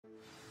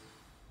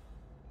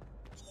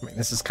I mean,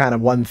 this is kind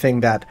of one thing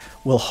that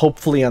will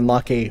hopefully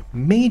unlock a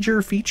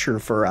major feature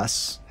for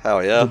us.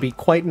 Hell yeah. It'll be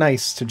quite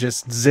nice to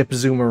just zip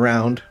zoom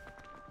around.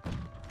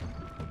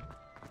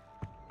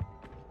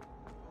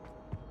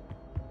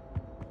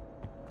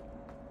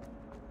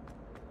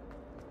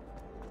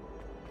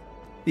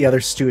 The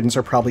other students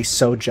are probably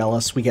so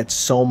jealous. We get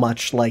so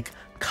much, like,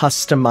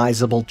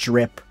 customizable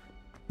drip.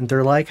 And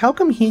they're like, how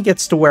come he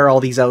gets to wear all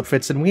these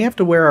outfits and we have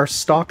to wear our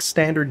stock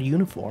standard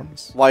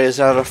uniforms? Why is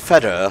there a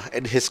feather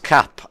in his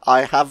cap?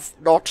 I have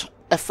not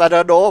a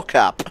feather nor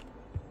cap.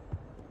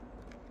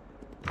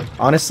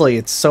 Honestly,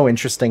 it's so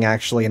interesting,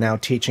 actually, now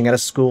teaching at a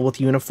school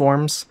with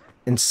uniforms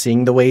and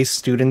seeing the way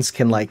students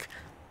can, like,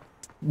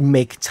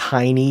 make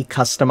tiny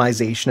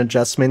customization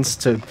adjustments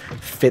to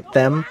fit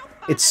them.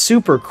 It's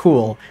super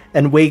cool,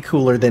 and way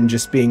cooler than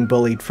just being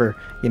bullied for,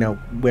 you know,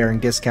 wearing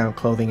discount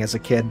clothing as a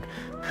kid.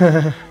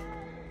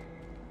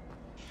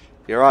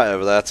 You're right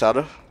over there,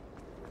 Tanner.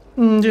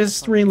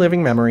 Just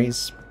reliving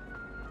memories.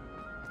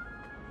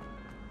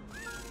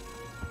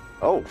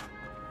 Oh.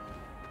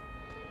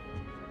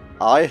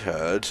 I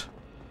heard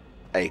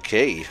a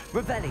key.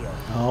 Revelio.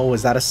 Oh,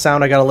 is that a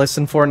sound I gotta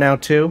listen for now,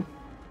 too?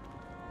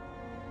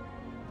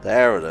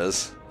 There it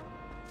is.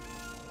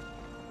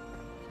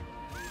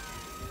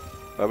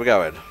 Where are we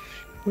going?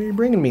 Where are you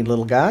bringing me,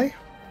 little guy?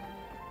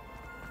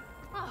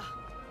 Have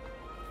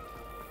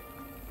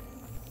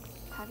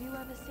you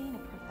ever seen a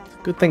professor?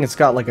 Good thing it's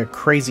got, like, a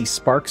crazy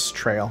sparks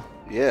trail.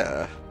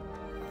 Yeah.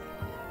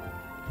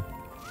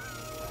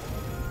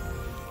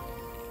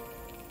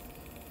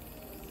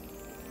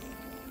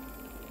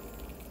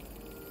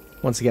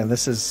 Once again,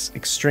 this is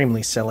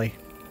extremely silly,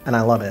 and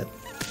I love it.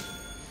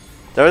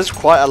 There is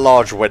quite a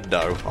large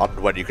window on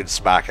when you can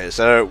smack it,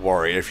 so don't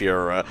worry if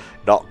you're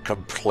not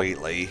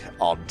completely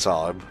on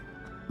time.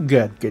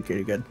 Good, good,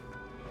 good, good.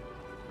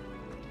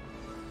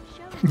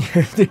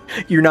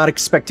 You're not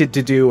expected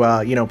to do,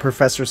 you know,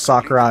 Professor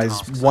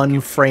Sakurai's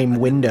one-frame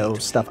window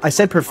stuff. I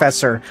said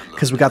professor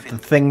because we got the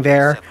thing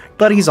there,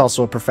 but he's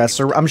also a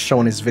professor. I'm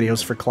showing his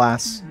videos for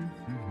class.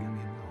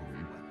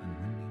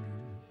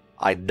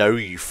 I know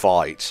you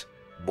fight.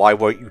 Why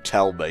won't you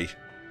tell me?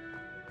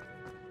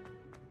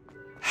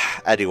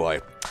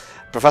 Anyway,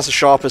 Professor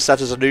Sharp has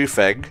set us a new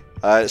thing.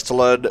 It's to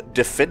learn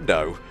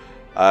Diffindo,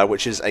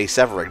 which is a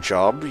severing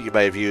charm. You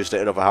may have used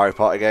it in other Harry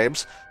Potter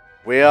games.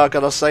 We are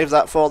going to save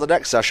that for the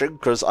next session,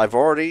 because I've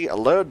already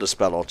learned a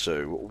spell or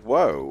two.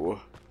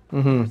 Whoa.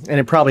 And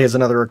it probably has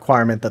another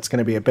requirement that's going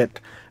to be a bit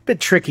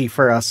tricky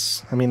for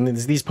us. I mean,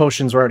 these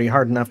potions are already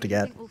hard enough to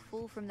get. Will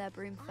fall from their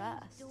broom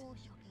first.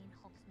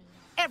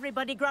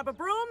 Everybody grab a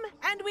broom,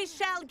 and we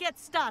shall get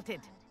started.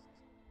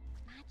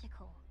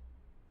 Magical.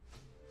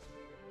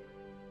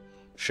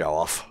 Show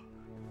off.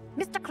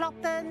 Mr.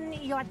 Clopton,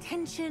 your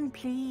attention,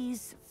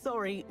 please.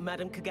 Sorry,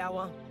 Madam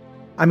Kagawa.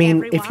 I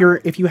mean,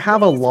 if you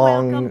have a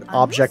long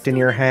object in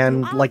your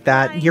hand like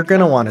that, you're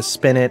gonna want to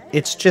spin it.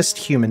 It's just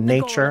human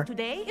nature. The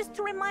goal today is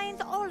to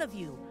remind all of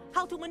you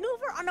how to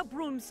maneuver on a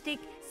broomstick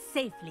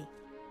safely,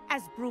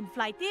 as broom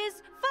flight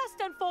is,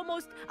 first and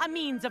foremost, a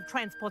means of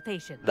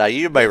transportation. Now,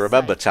 you may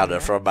remember, Tanner,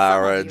 from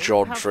our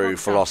jaunt through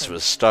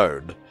Philosopher's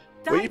Stone.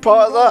 Were you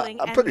part of that?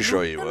 I'm pretty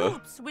sure you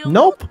were.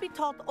 Nope.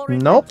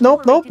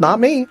 Nope, not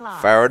me.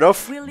 Fair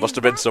enough. Must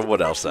have been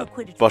someone else then.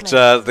 But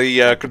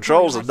the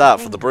controls and that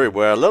for the broom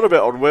were a little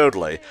bit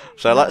unwieldy,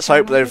 so let's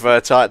hope they've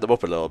tightened them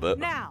up a little bit.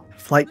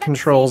 Flight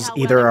controls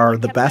either are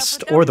the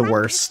best or the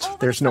worst.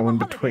 There's no in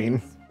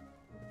between.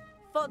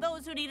 For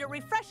those who need a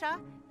refresher,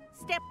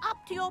 step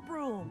up to your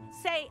broom,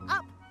 say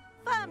up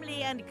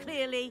firmly and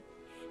clearly,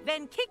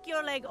 then kick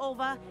your leg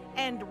over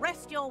and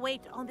rest your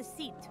weight on the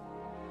seat.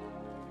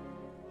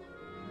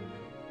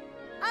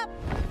 Up.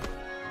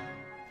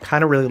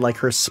 Kind of really like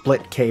her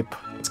split cape.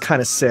 It's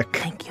kind of sick.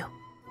 Thank you.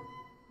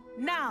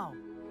 Now,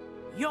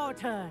 your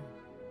turn.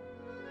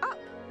 Up.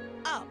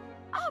 Up.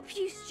 Up,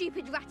 you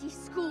stupid ratty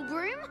school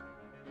broom.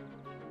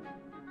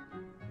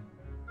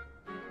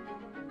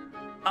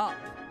 Up.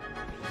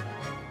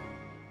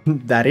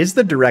 That is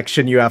the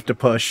direction you have to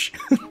push.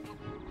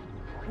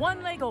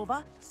 One leg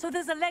over, so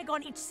there's a leg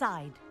on each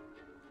side.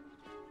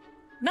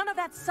 None of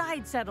that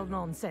side saddle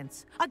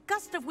nonsense. A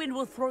gust of wind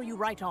will throw you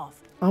right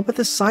off. Oh, but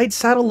the side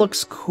saddle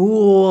looks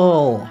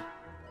cool.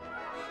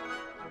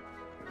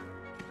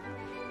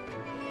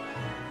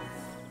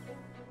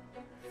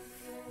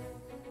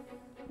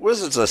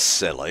 Wizards are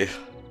silly.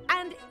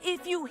 And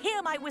if you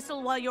hear my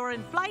whistle while you're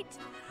in flight,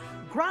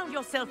 ground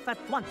yourself at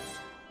once.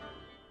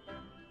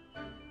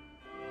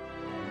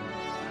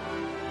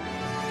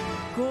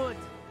 Good.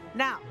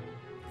 Now,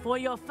 for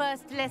your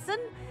first lesson,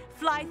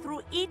 fly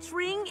through each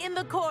ring in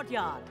the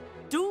courtyard.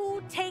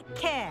 Do take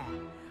care.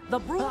 The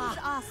brooms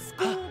are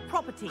school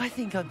property. I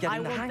think I'm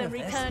getting the hang I of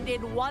want this. them returned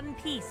in one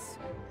piece.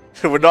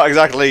 We're not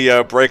exactly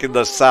breaking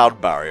the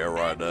sound barrier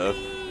right now.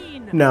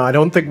 No, I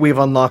don't think we've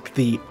unlocked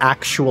the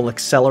actual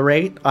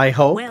accelerate, I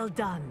hope. Well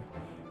done.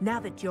 Now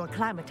that you're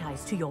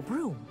acclimatized to your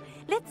broom,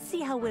 let's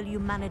see how well you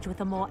manage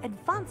with a more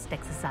advanced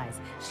exercise,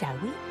 shall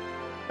we?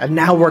 And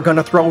now we're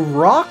gonna throw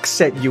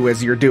rocks at you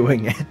as you're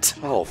doing it.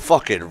 Oh,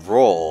 fucking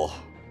roll.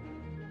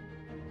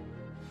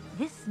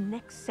 This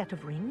next set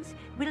of rings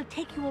will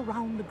take you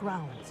around the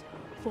grounds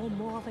for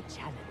more of a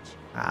challenge.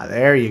 Ah,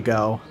 there you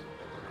go.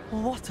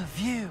 What a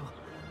view!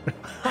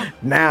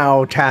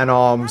 Now,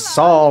 Tanom,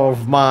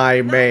 solve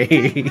my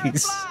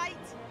maze.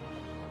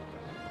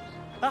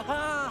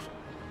 Aha!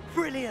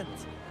 Brilliant!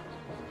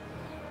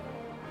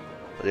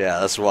 Yeah,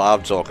 that's what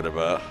I'm talking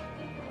about.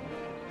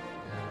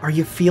 Are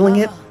you feeling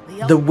it?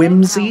 The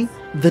whimsy?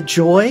 The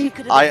joy?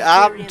 I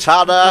am,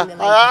 Tanner!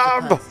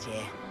 I am!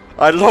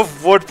 I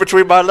love wood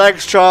between my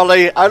legs,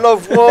 Charlie! I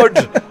love wood!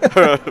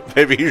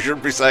 Maybe you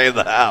shouldn't be saying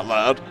that out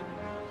loud.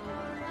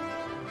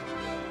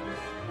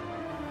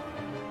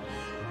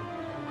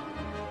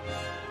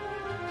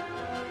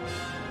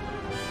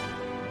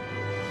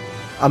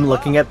 I'm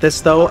looking at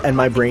this though, and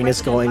my brain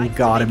is going,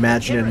 God,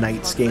 imagine a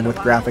Knights game with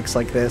graphics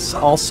like this.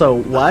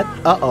 Also, what?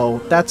 Uh-oh,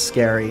 that's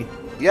scary.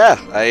 Yeah,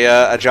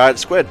 a giant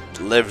squid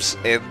lives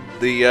in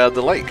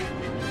the lake.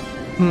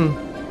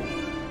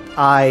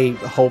 I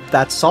hope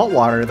that's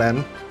saltwater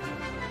then.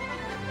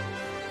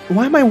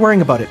 Why am I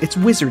worrying about it? It's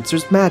wizards,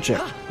 there's magic.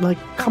 Like,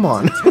 come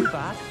on. Too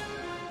bad.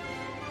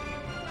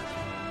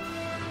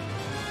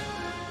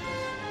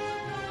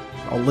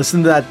 Oh,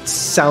 listen to that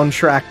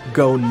soundtrack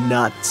go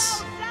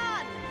nuts.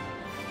 Done.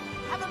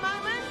 Have a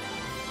moment.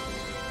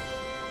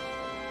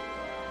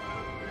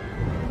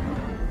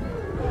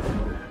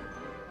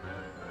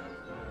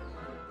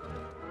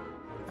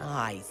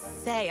 I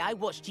say, I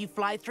watched you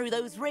fly through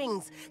those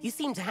rings. You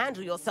seem to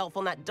handle yourself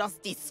on that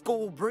dusty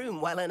school broom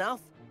well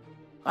enough.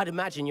 I'd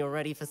imagine you're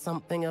ready for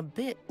something a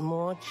bit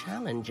more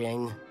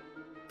challenging.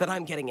 But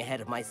I'm getting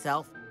ahead of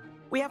myself.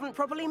 We haven't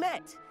properly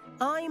met.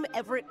 I'm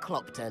Everett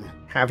Clopton.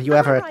 Have you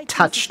ever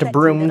touched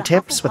broom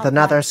tips with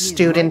another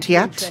student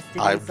yet?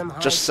 I'm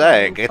just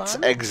saying, it's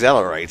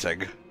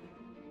exhilarating.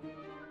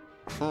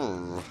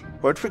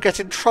 Won't we get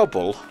in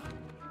trouble?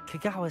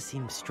 Kagawa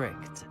seems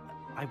strict.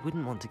 I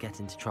wouldn't want to get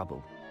into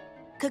trouble.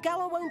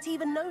 Kagawa won't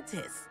even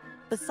notice.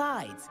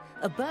 Besides,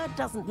 a bird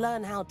doesn't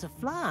learn how to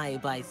fly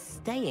by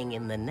staying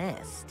in the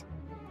nest.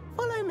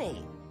 Follow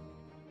me.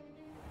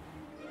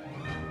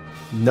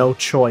 No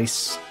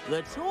choice.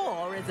 The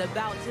tour is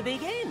about to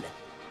begin.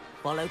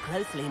 Follow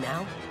closely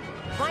now.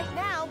 Right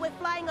now, we're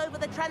flying over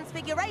the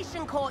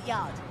Transfiguration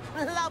Courtyard.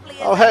 Lovely.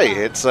 Oh hey,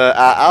 it's our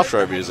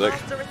outro music.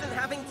 Master isn't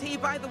having tea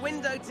by the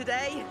window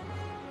today.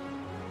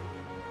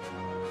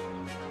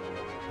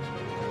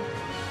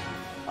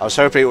 I was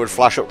hoping it would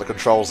flash up the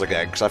controls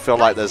again, because I feel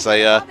like there's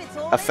a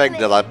thing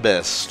that I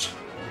missed.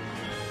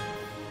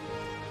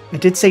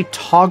 It did say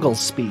toggle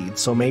speed,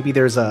 so maybe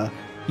there's a...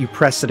 You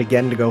press it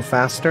again to go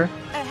faster?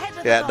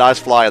 Yeah, nice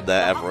flying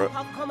there, Everett.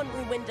 Ah.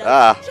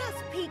 Ah.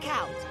 Just peek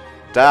out.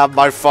 Damn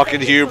my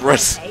fucking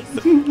hubris. How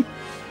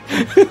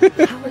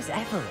is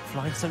Everett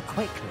flying so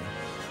quickly?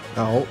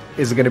 Oh,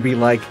 is it going to be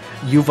like,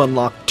 you've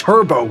unlocked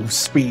turbo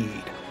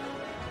speed?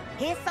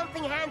 Here's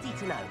something handy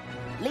to know.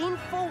 Lean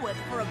forward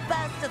for a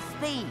burst of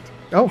speed.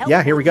 Oh,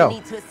 yeah, here we go. You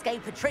need to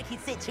escape a tricky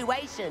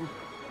situation.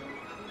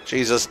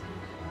 Jesus.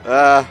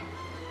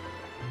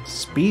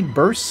 Speed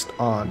burst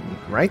on,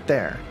 right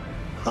there.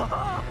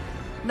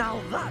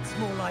 Now that's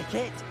more like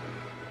it.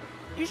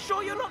 You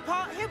sure you're not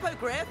part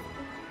hippogriff?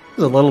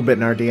 There's a little bit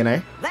in our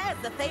DNA. There's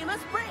the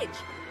famous bridge.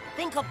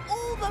 Think of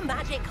all the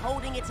magic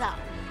holding it up.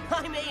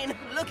 I mean,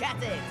 look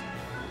at it.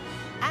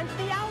 And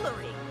the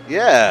owlery.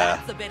 Yeah.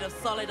 That's a bit of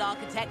solid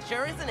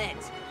architecture, isn't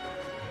it?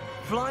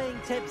 Flying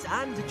tips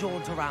and a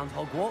jaunt around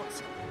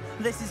Hogwarts.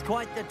 This is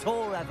quite the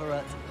tour,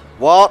 Everett.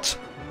 What?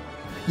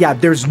 Yeah,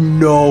 there's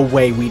no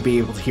way we'd be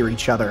able to hear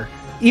each other.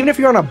 Even if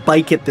you're on a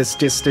bike at this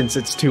distance,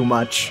 it's too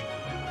much.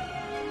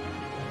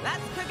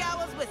 That's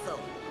Kagawa's whistle.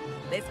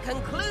 This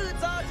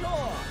concludes our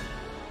tour.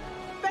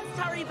 Best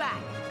hurry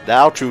back.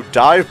 Now to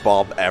dive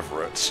bomb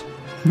Everett.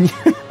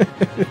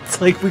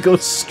 It's like we go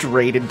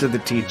straight into the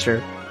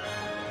teacher.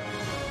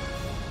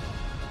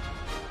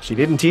 She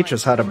didn't teach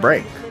us how to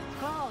brake.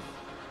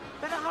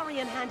 Better hurry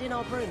and hand in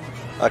our broom.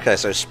 Okay,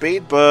 so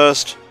speed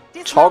burst,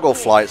 toggle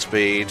flight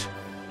speed,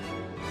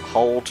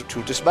 hold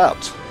to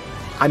dismount.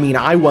 I mean,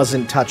 I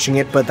wasn't touching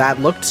it, but that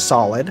looked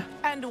solid.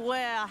 And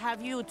where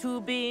have you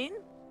two been?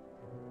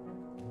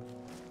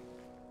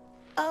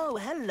 Oh,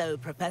 hello,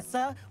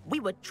 Professor. We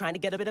were trying to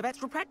get a bit of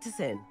extra practice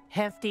in.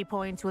 Hefty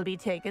points will be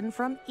taken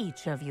from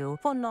each of you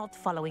for not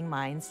following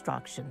my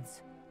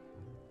instructions.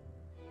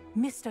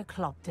 Mr.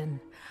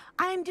 Clopton,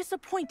 I am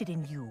disappointed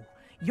in you.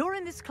 You're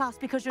in this class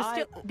because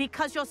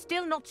you're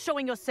still not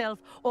showing yourself,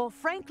 or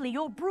frankly,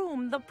 your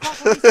broom the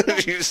proper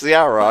respect. You see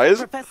our eyes?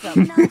 Professor,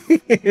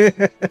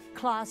 Enough.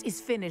 Class is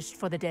finished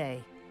for the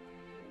day.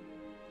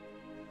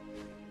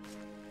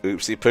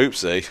 Oopsie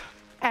poopsie.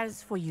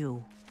 As for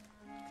you,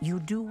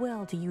 you do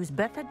well to use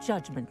better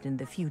judgment in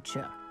the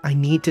future. I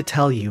need to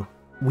tell you,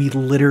 we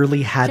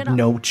literally had Shut up.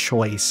 no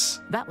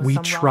choice. That was We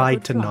some rather tried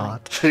good to try.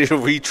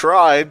 not. We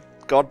tried.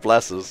 God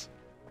bless us.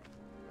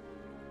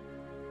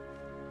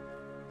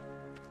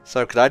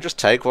 So, can I just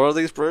take one of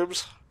these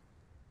brooms?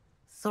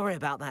 sorry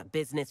about that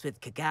business with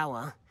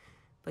Kagawa,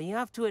 but you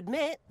have to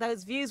admit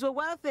those views were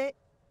worth it.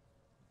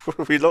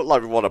 We look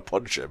like we want to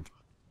punch him.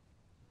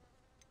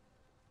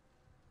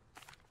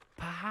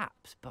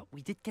 tips, but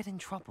we did get in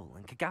trouble,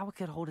 and Kagawa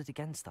could hold it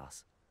against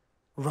us.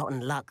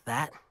 Rotten luck,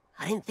 that.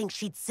 I didn't think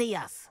she'd see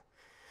us.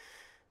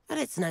 But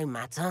it's no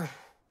matter.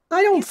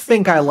 I don't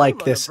think I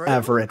like this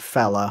Everett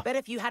fella. Bet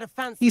if you had a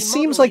fancy He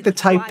seems like the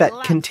type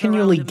that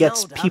continually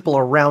gets people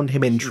around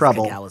him in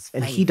trouble,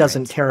 and he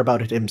doesn't care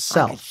about it I could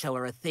himself. show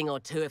her a thing or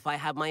two if I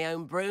had my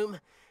own broom.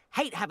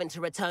 Hate having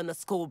to return the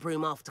school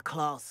broom after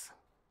class.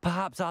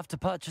 Perhaps I have to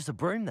purchase a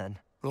broom then.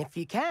 If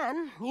you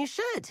can, you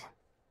should.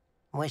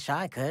 Wish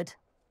I could.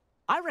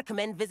 I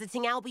recommend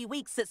visiting Albie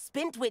Weeks at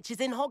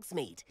Spintwitches in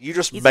Hogsmeade. You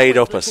just He's made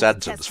always up a looking to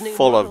sentence test new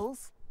full of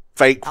models.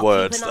 fake I'll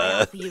words keep an eye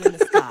there. out for you in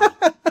the sky.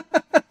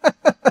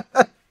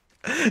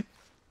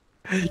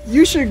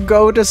 You should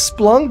go to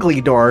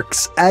Splungly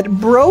Dorks at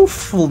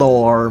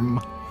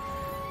Broflorm.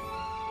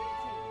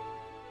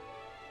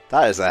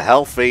 That is a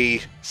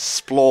healthy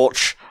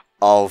splorch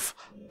of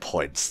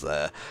points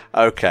there.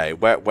 Okay,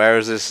 where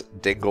is this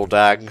dingle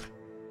dang?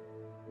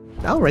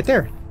 Oh, right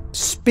there.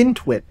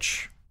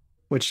 Spintwitch.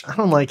 Which, I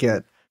don't like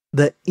it.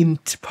 The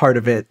int part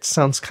of it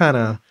sounds kind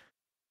of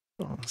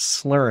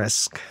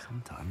slurisk.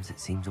 Sometimes it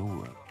seems all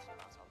right.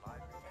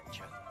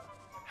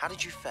 How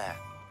did you fare?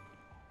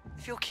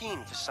 If you're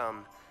keen for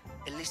some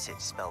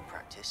illicit spell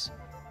practice,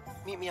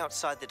 meet me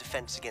outside the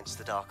Defense Against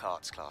the Dark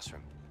Arts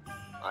classroom.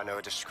 I know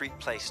a discreet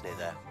place near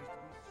there.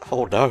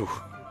 Oh no.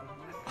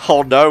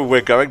 Oh no,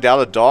 we're going down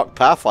a dark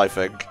path, I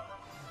think.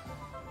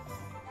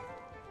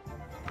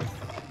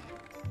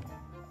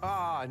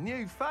 Ah,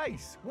 new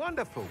face.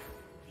 Wonderful.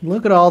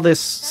 Look at all this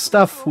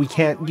stuff we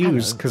can't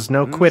use because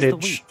no Mr.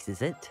 Quidditch. Weeks,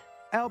 is it?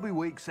 Albie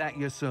Weeks at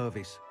your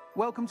service.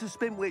 Welcome to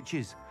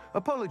Spintwitches.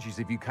 Apologies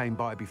if you came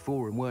by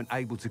before and weren't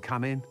able to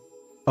come in.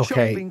 Shop's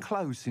Okay, been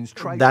closed since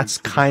trade that's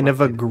routes were kind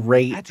of a disrupted.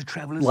 great, Had to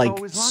travel as like,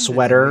 far as London to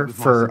sweater meet with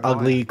my for supplier.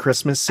 ugly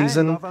Christmas And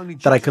season I've only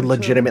that I just could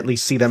returned. legitimately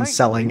see them Thankfully,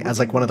 selling as,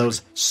 like, one of within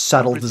those reach.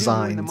 subtle I presume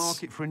you're in the designs.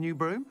 market for a new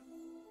broom?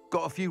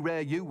 Got a few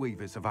rare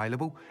U-weavers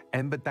available.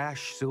 Ember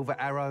Dash, Silver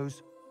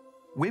Arrows.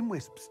 Wind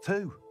Wisps,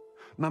 too.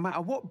 No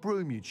matter what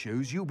broom you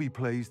choose, you'll be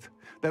pleased.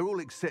 They're all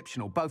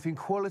exceptional, both in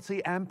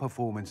quality and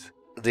performance.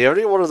 The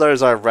only one of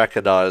those I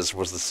recognised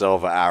was the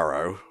Silver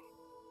Arrow.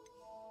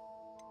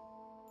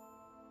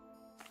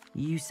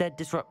 You said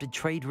disrupted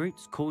trade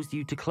routes caused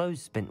you to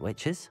close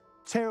Spintwitches?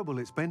 Terrible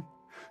it's been.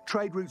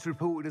 Trade routes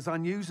reported as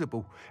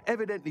unusable.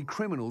 Evidently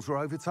criminals were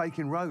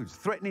overtaking roads,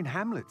 threatening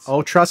hamlets.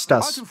 Oh, trust I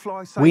us. can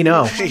fly We safely know.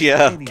 almost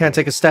Yeah. anywhere. Can't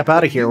take a step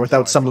out of here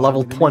without some You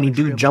level guys 20 find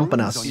the dude jumping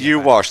brooms us. on your You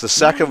back. watch, the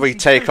second we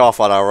take off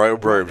on our own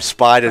brooms,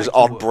 spiders Back to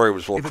on work.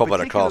 brooms will If a come and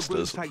particular accost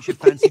broom us. takes your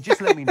fancy,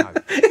 just let me know.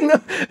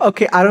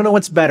 Okay, I don't know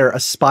what's better, a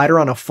spider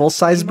on a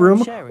full-size Do you mind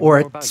broom sharing or more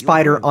a about your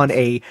spider brooms? on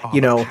a, Oh,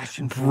 you know,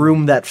 passion for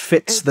broom it. that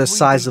fits the Every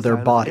size of their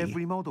detail body.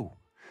 Every model.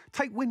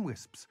 Take Wind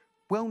Wisps,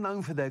 well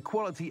known for their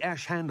quality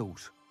ash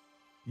handles.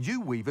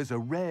 U-weavers are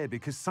rare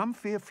because some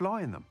fear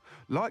flying them,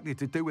 likely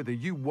to do with the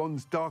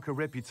U-one's darker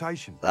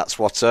reputation. That's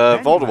what Then you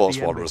have Voldemort's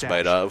the one Ember was Dash,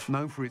 made out of.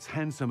 known for its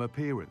handsome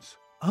appearance.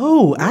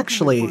 Oh, Working with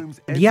actually,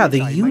 brooms every yeah, the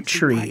day yew makes it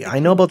tree. I practically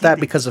know about that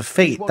giddy. because of It's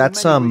Fate. one of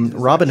That's, many reasons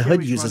Robin that Hood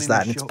Sherry's uses running that,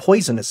 the and it's shop.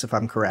 poisonous if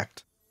I'm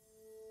correct.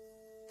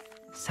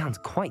 Sounds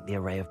quite the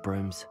array of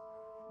brooms.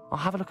 I'll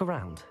have a look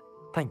around.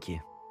 Thank you.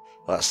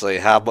 Let's see,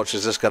 how much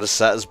is this going to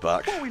set us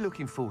back? What are we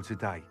looking for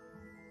today?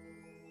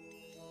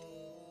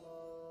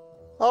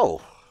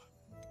 Oh,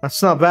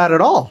 That's not bad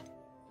at all.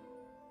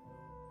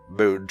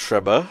 Moon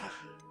Trimmer.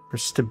 For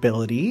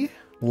stability,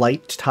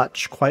 light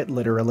touch, quite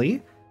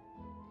literally.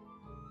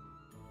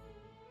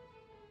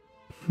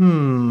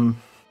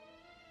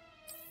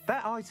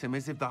 That item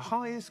is of the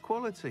highest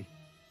quality.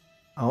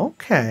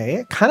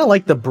 Okay, kind of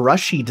like the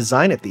brushy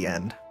design at the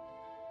end.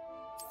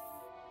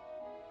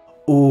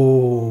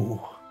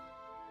 Ooh,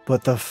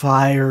 but the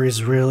fire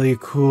is really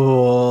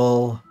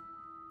cool.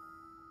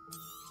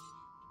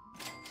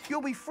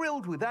 You'll be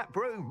thrilled with that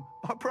broom,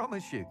 I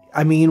promise you.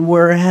 I mean,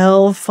 we're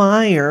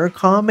Hellfire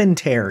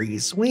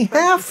commentaries. We Thanks for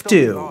have stopping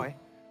to. by.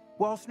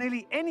 Whilst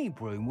nearly any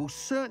broom will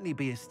certainly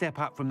be a step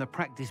up from the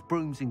practice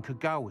brooms in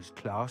Kagawa's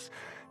class,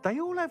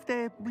 they all have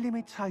their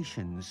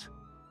limitations.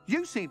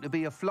 You seem to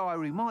be a flyer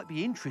who might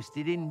be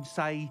interested in,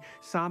 say,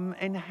 some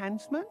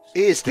enhancements?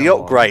 It's the Go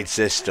on. upgrade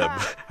system.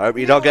 Ah, Hope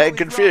you're you not know getting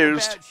it's right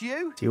confused. about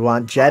you. Do you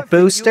want I jet think you'll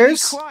be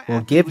boosters? quite We'll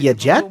happy give with you the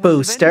jet performance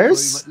of any broom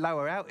boosters. at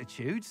lower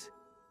altitudes.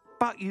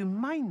 But you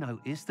may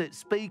notice that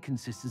speed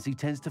consistency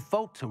tends to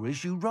falter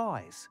as you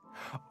rise.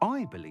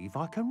 I believe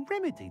I can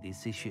remedy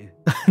this issue.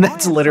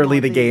 That's I have literally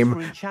some the ideas game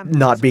for enchantments,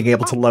 not being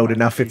able to load upgrades,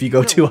 enough if you you go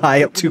will, too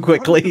high up that too will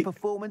improve quickly. the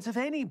performance of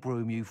any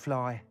broom you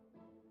fly.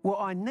 What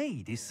I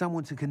need is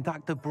someone to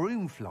conduct a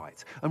broom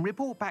flight and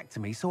report back to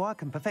me so I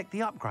can perfect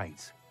the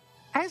upgrades.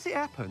 As it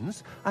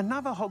happens,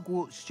 another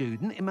Hogwarts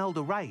student,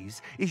 Imelda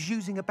Reyes, is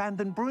using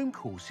abandoned broom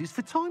courses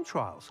for time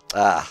trials.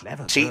 Ah,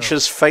 Clever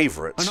teacher's girl.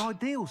 favourite. An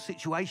ideal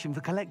situation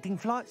for collecting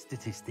flight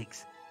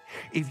statistics.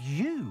 If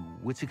you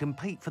were to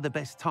compete for the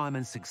best time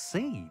and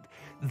succeed,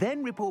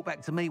 then report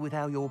back to me with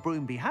how your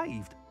broom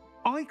behaved,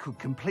 I could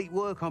complete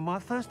work on my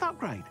first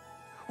upgrade.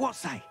 What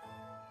say?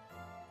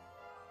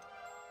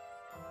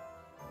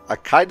 I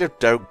kind of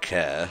don't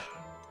care.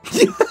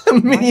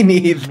 Me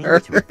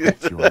neither.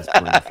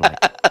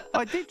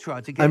 I did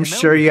try to get I'm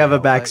sure you have a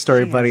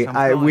backstory, buddy.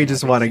 We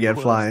just want to get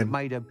flying.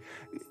 Made her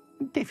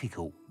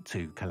difficult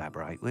to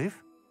collaborate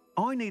with.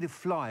 I need a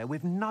flyer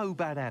with no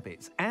bad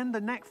habits and the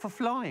knack for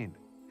flying.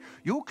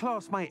 Your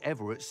classmate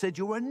Everett said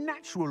you're a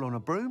natural on a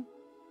broom.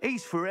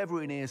 He's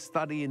forever in here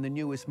studying the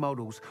newest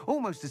models,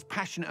 almost as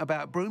passionate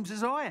about brooms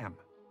as I am.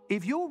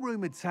 If your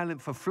rumoured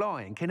talent for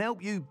flying can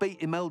help you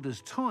beat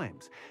Imelda's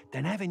times,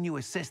 then having you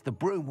assess the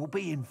broom will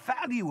be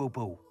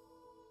invaluable.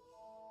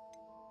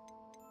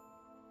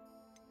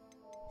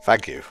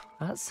 Thank you.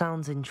 That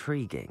sounds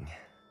intriguing.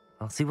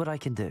 I'll see what I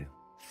can do.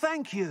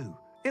 Thank you.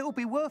 It'll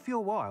be worth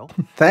your while.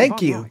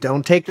 Thank you.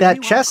 Don't take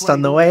that chest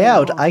on the way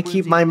out. I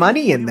keep my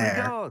money in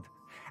there.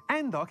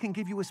 And I can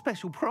give you a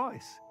special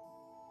price.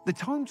 The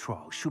time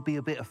trial should be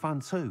a bit of fun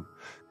too.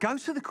 Go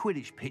to the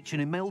Quidditch pitch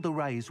and Imelda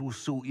Reyes will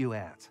sort you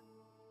out.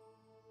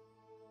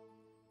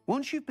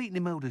 Once you've beaten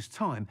Imelda's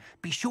time,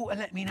 be sure to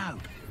let me know.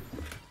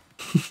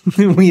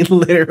 We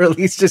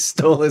literally just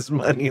stole his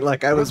money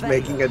like I was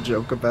making a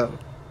joke about.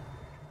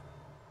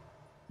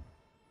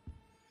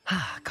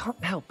 I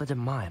can't help but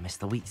admire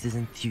Mr. Weeks'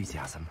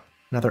 enthusiasm.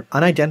 Another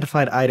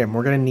unidentified item.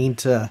 We're going to need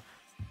to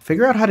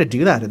figure out how to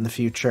do that in the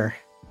future.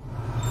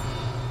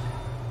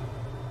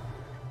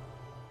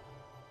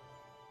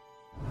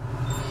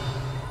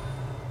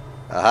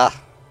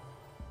 Aha.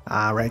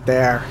 Ah, right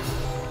there.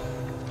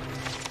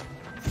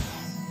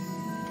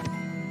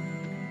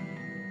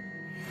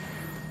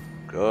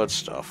 Good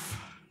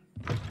stuff.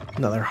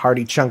 Another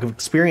hearty chunk of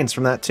experience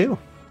from that, too.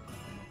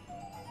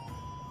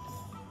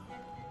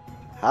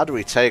 How do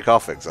we take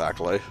off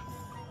exactly?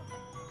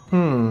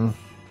 Or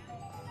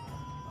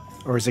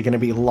is it going to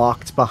be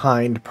locked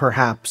behind,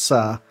 perhaps,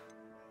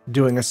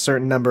 doing a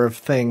certain number of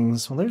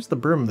things? Well, there's the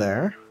broom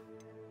there.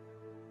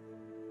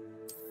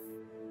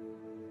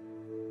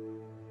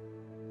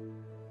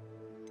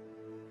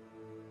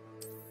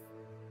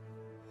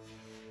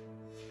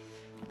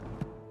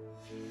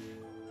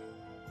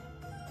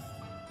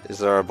 Is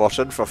there a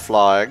button for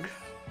flying?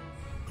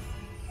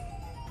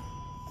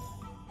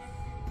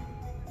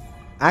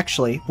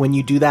 Actually, when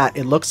you do that,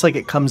 it looks like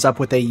it comes up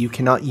with a "you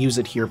cannot use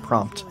it here"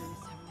 prompt.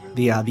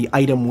 The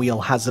item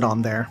wheel has it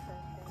on there.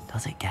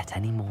 Does it get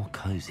any more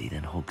cozy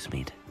than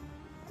Hogsmeade?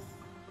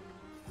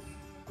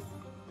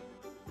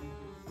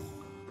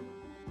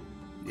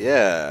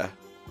 Yeah.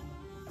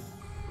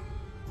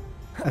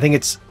 I think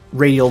it's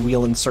radial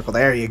wheel and circle.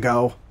 There you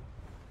go.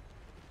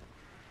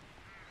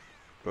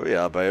 Oh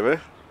yeah, baby.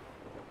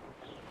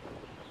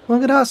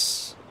 Look at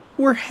us.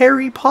 We're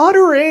Harry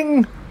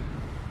Pottering.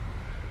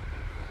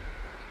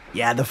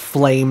 Yeah, the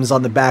flames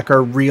on the back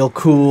are real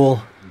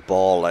cool.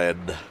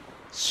 Ballin'.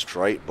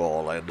 Straight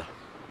ballin'.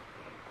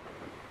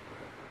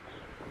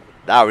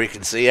 Now we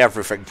can see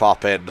everything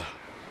pop in.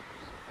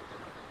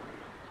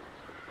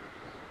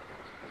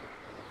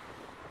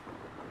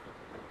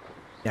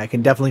 Yeah, I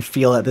can definitely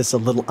feel that this is a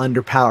little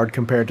underpowered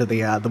compared to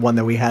the one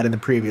that we had in the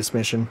previous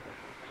mission.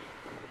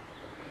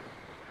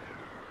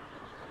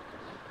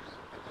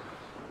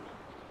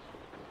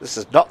 This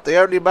is not the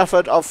only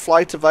method of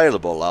flight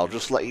available, I'll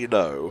just let you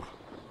know.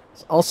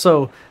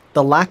 Also,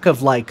 the lack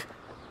of, like,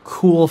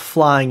 cool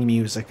flying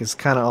music is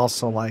kind of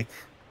also, like,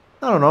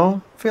 I don't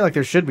know, I feel like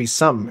there should be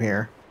something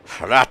here.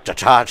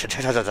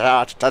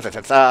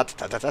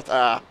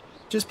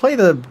 Just play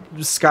the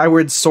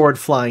Skyward Sword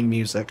flying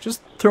music.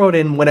 Just throw it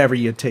in whenever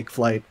you take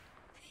flight.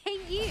 Hey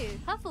you,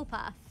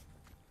 Hufflepuff.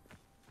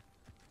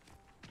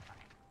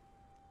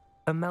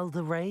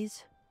 Imelda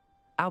Reyes?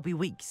 Albie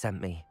Weeks sent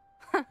me.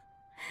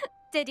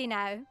 Did he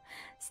now?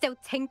 Still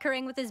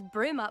tinkering with his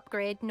broom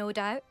upgrade, no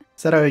doubt.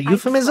 Is that a I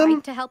euphemism?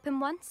 tried to help him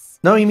once.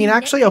 No, you mean He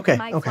actually? nitpicked Okay,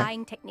 my okay.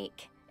 flying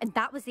technique, and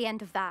that was the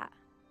end of that.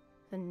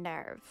 The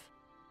nerve.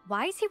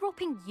 Why is he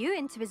roping you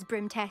into his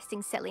broom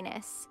testing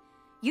silliness?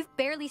 You've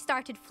barely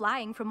started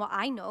flying from what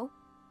I know.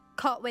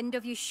 Caught wind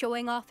of you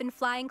showing off in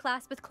flying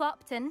class with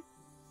Clopton.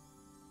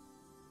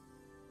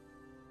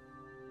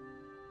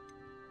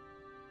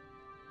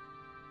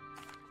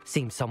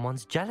 Seems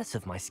someone's jealous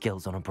of my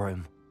skills on a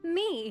broom.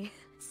 Me?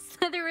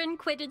 Slytherin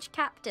Quidditch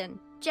captain.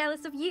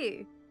 Jealous of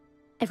you?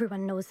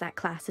 Everyone knows that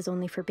class is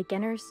only for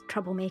beginners,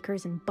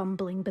 troublemakers, and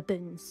bumbling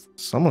baboons.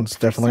 Someone's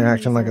definitely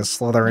acting like a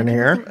Slytherin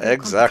here.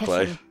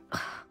 Exactly.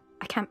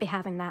 I can't be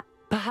having that.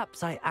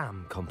 Perhaps I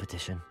am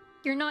competition.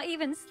 You're not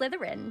even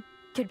Slytherin.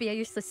 Could be a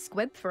useless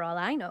squib for all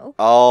I know.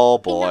 Oh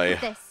Enough boy.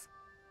 of this.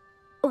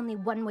 Only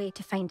one way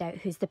to find out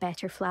who's the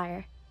better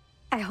flyer.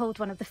 I hold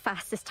one of the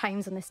fastest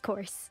times on this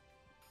course.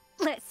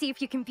 Let's see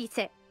if you can beat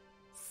it.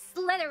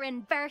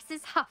 Slytherin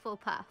versus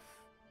Hufflepuff.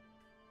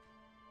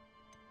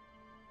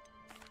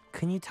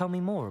 Can you tell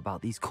me more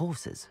about these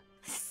courses?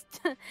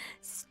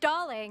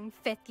 Stalling,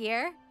 5th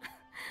year.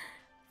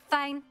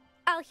 Fine,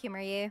 I'll humour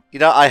you. You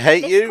know, I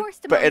hate This you, course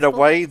but in a demands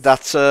way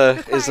focus.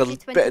 that is Requires a you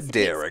to bit anticipate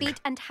endearing.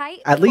 speed and height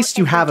At before least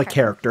you every have a turn.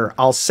 character.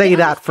 I'll say It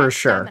that also for tests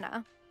sure.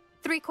 stamina.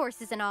 3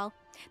 courses in all,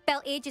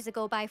 built ages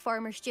ago by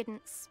former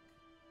students.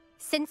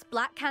 Since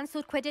Black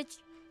cancelled Quidditch,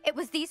 it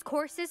was these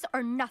courses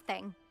or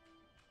nothing.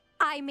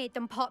 I made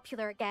them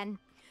popular again.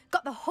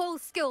 got the whole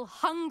school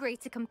hungry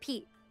to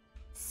compete.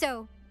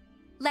 So,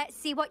 let's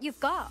see what you've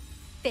got,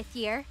 5th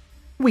year.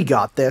 We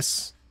got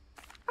this.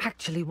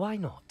 Actually, why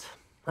not?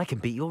 I can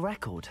beat your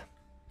record.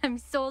 I'm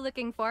so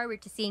looking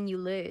forward to seeing you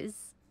lose.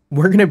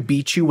 We're gonna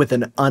beat you with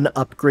an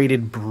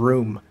unupgraded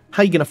broom.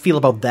 How you gonna feel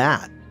about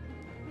that?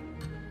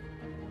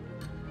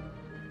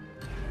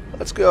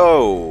 Let's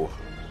go.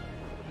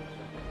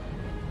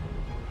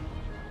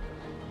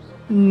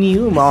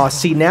 Aw,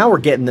 see, now we're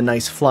getting the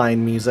nice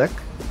flying music.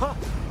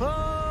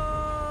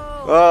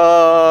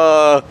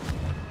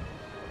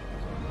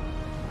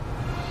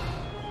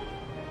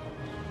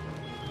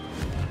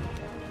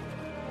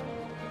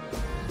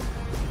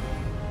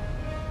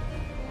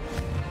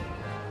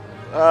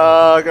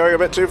 Going a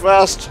bit too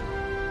fast.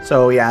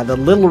 So yeah, the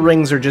little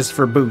rings are just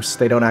for boost.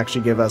 They don't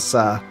actually give us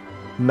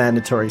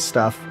mandatory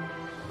stuff.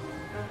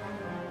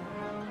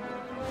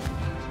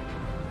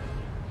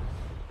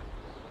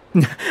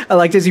 I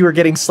liked as you were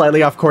getting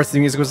slightly off course, the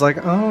music was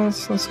like, oh,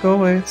 let's go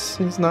away.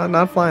 He's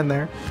not flying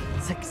there.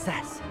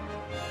 Success.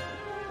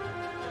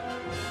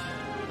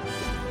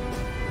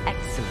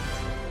 Excellent.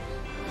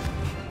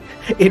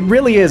 It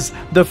really is.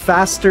 The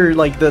faster,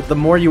 like, the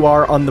more you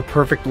are on the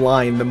perfect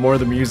line, the more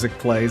the music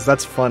plays.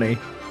 That's funny.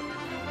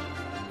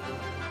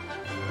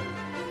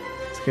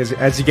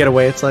 As you get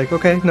away, it's like,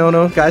 okay,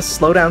 no, guys,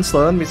 slow down.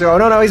 Music. Oh,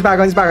 no, he's back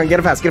on, get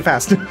it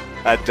fast.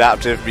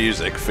 Adaptive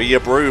music for your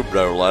broom,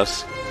 no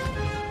less.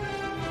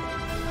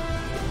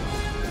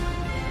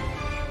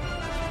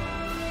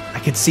 I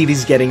could see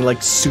these getting,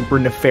 like, super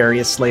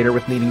nefarious later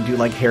with needing to do,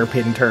 like,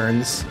 hairpin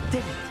turns. Did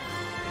it.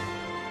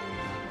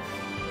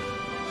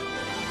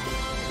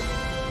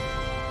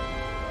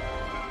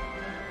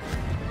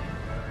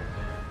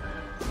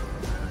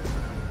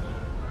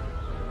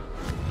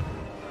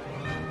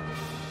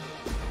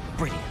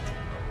 Brilliant.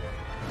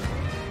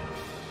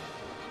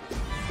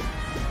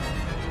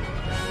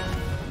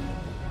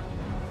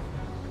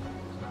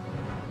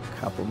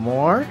 Couple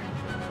more.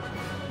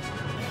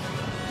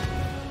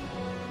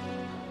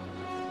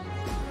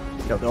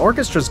 Yo, the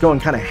orchestra's going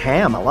kind of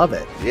ham. I love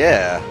it.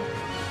 Yeah.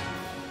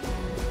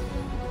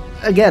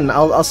 Again,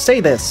 I'll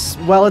say this.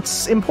 While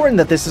it's important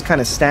that this is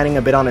kind of standing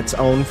a bit on its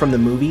own from the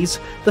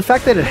movies, the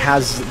fact that it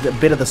has a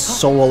bit of the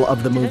soul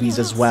of the movies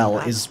as well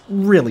is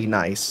really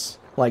nice.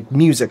 Like,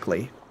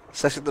 musically.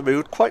 Setting the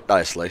mood quite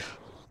nicely.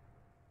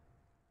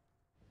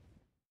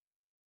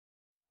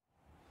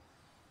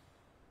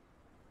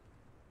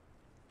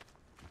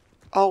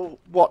 Oh,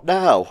 what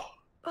now?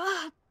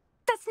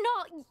 That's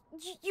not...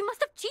 You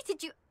must have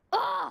cheated, you...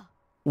 Ugh!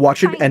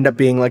 Watch it end up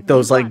being like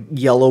those, like,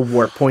 yellow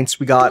warp points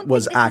we got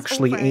was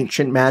actually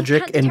ancient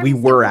magic, and we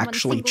were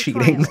actually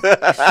cheating.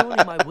 Surely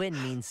my win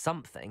means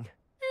something.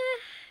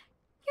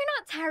 You're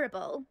not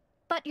terrible,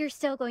 but you're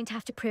still going to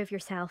have to prove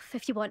yourself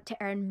if you want to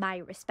earn my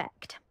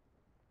respect.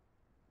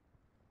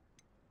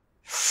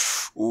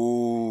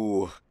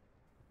 Ooh.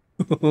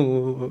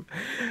 You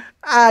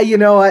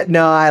know what?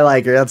 No, I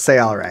like her. Let's say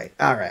alright.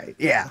 Alright,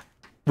 yeah.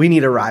 We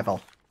need a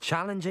rival.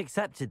 Challenge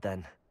accepted,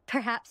 then.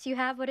 Perhaps you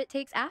have what it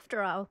takes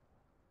after all.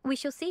 We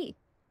shall see.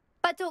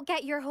 But don't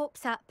get your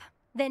hopes up.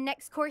 The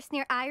next course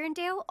near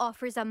Irondale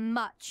offers a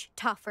much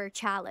tougher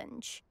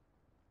challenge.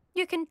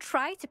 You can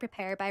try to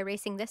prepare by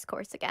racing this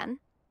course again.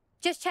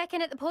 Just check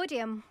in at the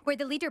podium, where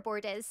the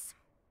leaderboard is.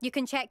 You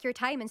can check your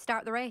time and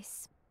start the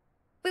race.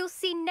 We'll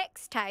see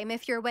next time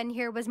if your win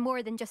here was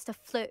more than just a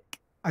fluke.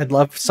 I'd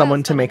love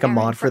someone to make a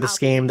mod for this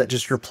game that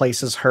just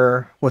replaces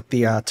her with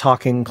the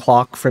talking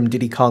clock from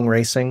Diddy Kong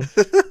Racing.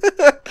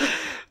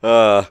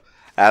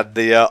 And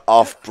the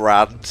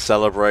off-brand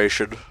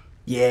celebration.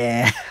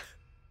 Yeah.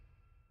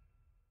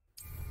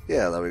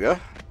 Yeah, there we go.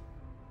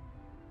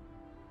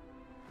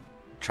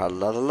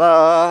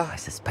 Tra-la-la-la. I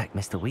suspect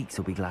Mr. Weeks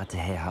will be glad to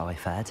hear how I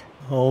fared.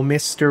 Oh,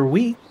 Mr.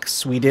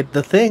 Weeks, we did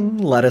the thing.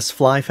 Let us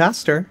fly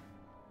faster.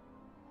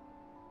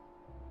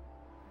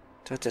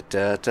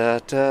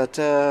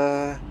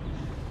 Da-da-da-da-da-da.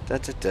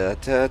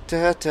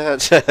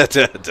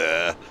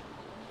 Da-da-da-da-da-da-da-da.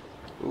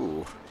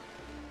 Ooh.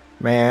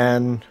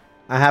 Man,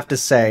 I have to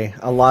say,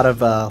 a lot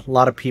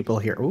of people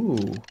here.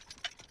 Ooh.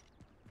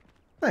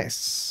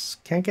 Nice.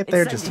 Can't get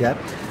there just yet.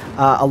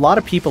 A lot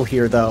of people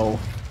here, though,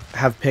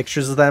 have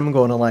pictures of them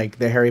going to, like,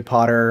 the Harry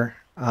Potter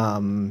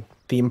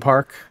theme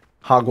park,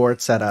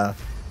 Hogwarts at,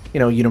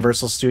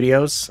 Universal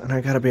Studios. And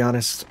I gotta be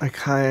honest, I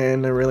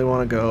kind of really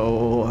want to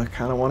go. I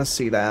kind of want to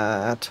see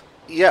that.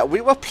 Yeah,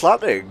 we were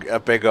planning a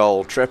big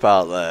old trip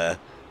out there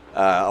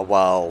a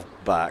while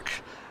back.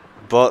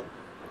 But,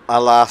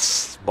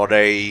 alas,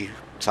 money,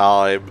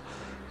 time,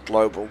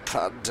 global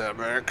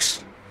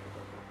pandemics.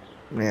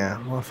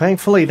 Yeah, well,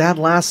 thankfully that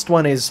last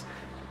one is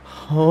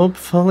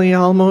hopefully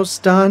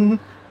almost done,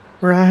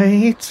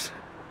 right?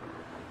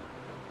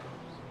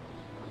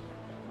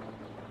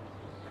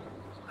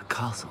 A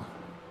castle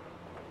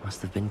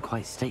must have been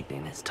quite stately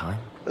in its time.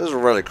 This is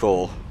really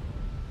cool.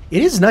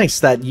 It is nice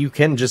that you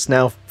can just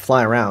now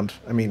fly around.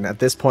 I mean, at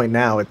this point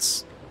now,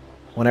 it's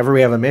whenever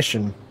we have a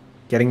mission,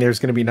 getting there is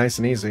going to be nice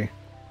and easy.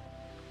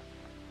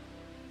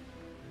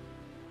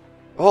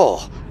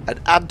 Oh, an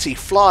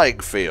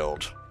anti-flying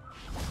field.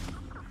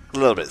 A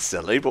little bit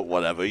silly, but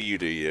whatever, you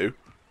do you.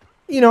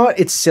 You know what?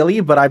 It's silly,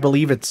 but I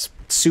believe it's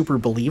super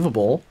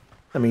believable.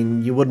 I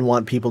mean, you wouldn't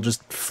want people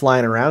just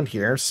flying around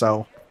here,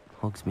 so...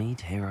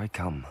 Hogsmeade, here I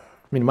come.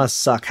 I mean, it must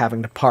suck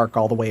having to park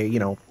all the way, you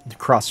know,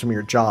 across from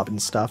your job and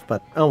stuff,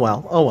 but oh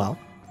well, oh well.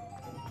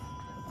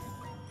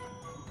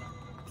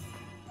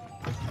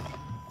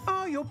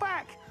 Oh, you're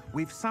back!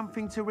 With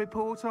something to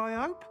report, I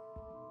hope?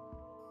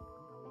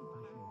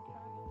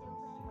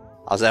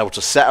 I was able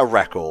to set a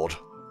record.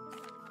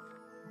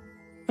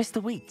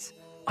 Mr. Wheats,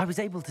 I was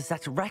able to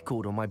set a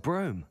record on my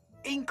broom.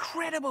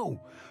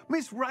 Incredible!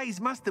 Miss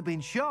Reyes must have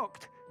been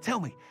shocked. Tell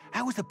me,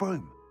 how was the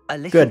broom? A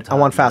little Good, I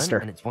want turbulent, faster.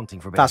 And it's wanting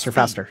for a bit Faster, of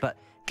speed, faster. But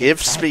Give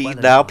it fared speed well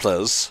now, enough.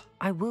 please.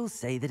 I will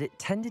say that it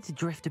tended to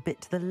drift a bit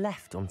to the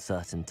left on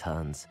certain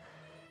turns.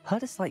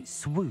 Heard a slight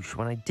swoosh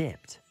when I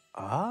dipped.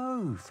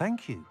 Oh,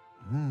 thank you.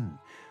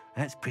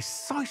 That's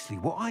precisely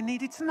what I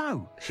needed to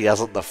know. He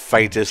hasn't the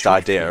faintest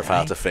idea of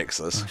how to fix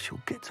this. I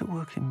shall get to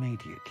work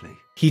immediately.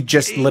 He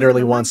just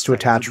literally wants to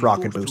attach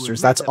rocket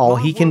boosters. That's all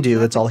he can do.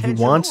 That's all he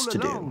wants to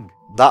do.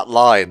 That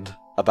line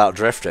about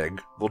drifting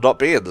will not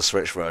be in the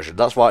Switch version.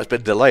 That's why it's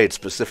been delayed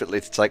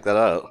specifically to take that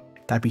out.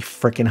 That'd be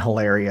freaking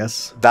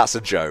hilarious. That's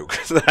a joke.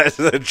 That's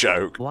a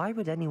joke. Why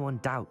would anyone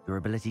doubt your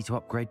ability to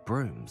upgrade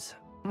brooms?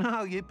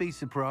 No, you'd be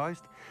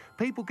surprised.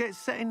 People get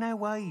set in their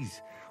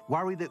ways,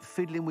 worry that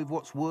fiddling with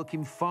what's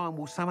working fine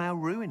will somehow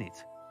ruin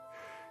it.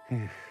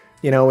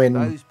 You know, in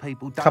Those a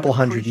people don't couple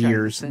hundred appreciate the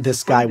years, sense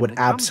this of guy freedom would that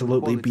comes with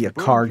absolutely be a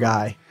quality car broom.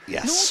 guy.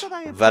 Yes, Nor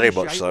do they very much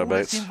appreciate so, all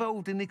that's mates.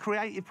 involved in the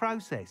creative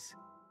process.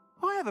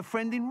 I have a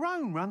friend in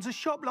Rome runs a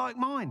shop like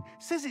mine.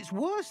 Says it's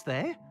worse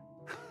there.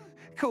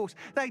 Of course,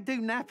 they do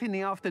nap in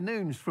the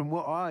afternoons, from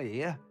what I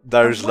hear.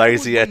 Those And what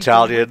lazy would we do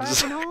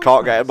Italians without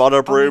can't get him on a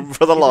I broom mean,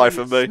 for the if life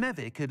only of me.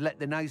 Smethwick could let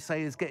the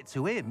naysayers get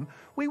to him,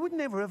 we would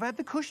never have had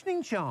the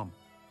cushioning charm.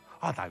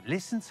 I don't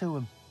listen to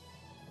them.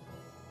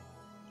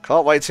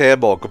 Can't wait to hear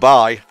more.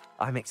 Goodbye.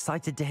 I'm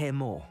excited to hear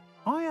more.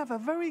 I have a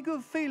very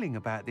good feeling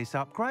about this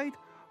upgrade.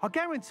 I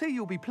guarantee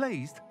you'll be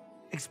pleased.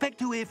 Expect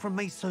to hear from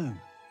me soon.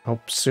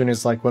 Hope soon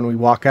as like when we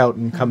walk out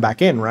and come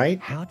back in,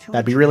 right? How to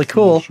That'd be really address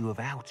cool. The issue of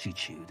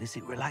altitude as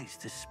it relates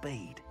to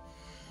speed.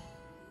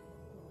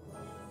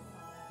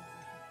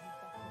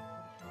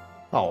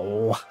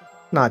 Oh,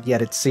 not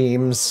yet it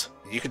seems.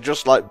 You can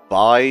just, like,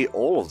 buy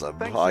all of them,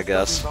 Thanks I for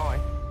guess. stopping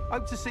by.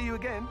 Hope to see you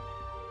again.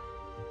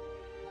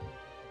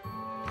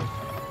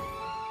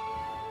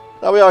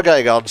 Now we are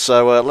getting on,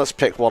 so let's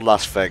pick one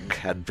last thing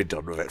and be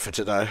done with it for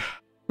today.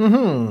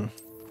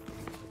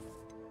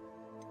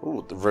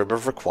 Ooh, the Room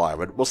of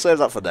Requirement. We'll save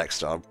that for next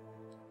time.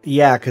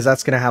 Yeah, because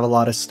that's going to have a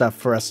lot of stuff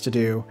for us to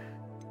do.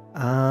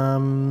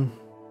 Oh,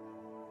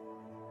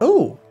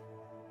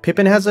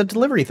 Pippin has a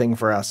delivery thing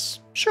for us.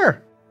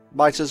 Sure.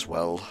 Might as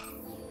well.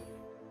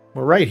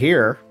 We're right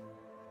here.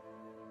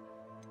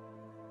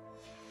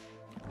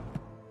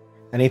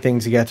 Anything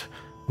to get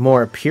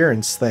more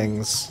appearance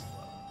things.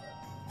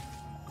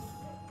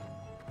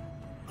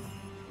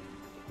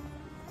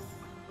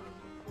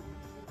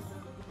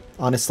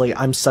 Honestly,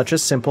 I'm such a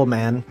simple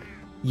man.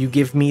 You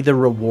give me the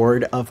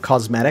reward of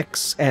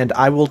cosmetics, and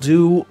I will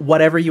do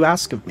whatever you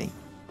ask of me.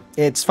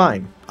 It's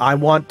fine. I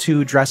want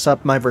to dress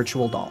up my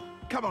virtual doll.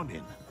 Come on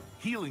in.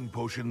 Healing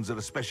potions are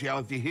a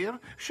speciality here,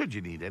 should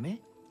you need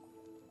any.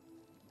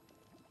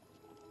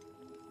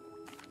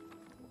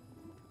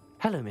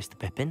 Hello, Mr.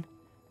 Pippin.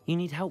 You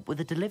need help with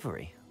a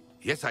delivery?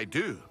 Yes, I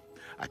do.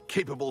 A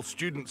capable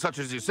student such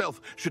as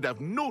yourself should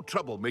have no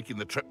trouble making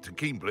the trip to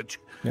Cambridge.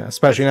 Yeah,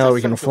 especially now that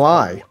we can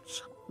fly.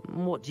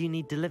 What do you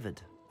need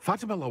delivered?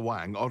 Fatima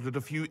Lawang ordered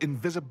a few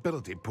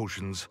invisibility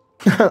potions.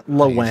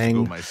 Lawang. I used to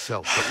go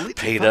myself, but lately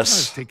Penis.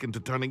 Fatima's taken to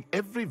turning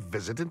every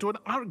visit into an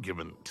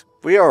argument.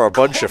 We are a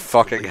bunch of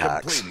fucking Constantly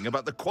hacks. complaining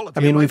about the quality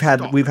I mean, of my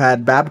we've stock.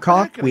 had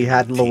Babcock, we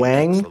had Tea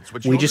Lawang. capsules,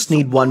 which We you're just so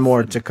need one more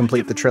often to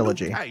complete the given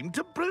trilogy. no time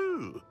to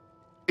brew.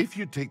 If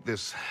you take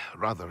this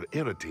rather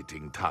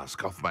irritating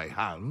task off my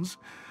hands,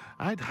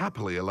 I'd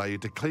happily allow you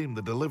to claim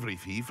the delivery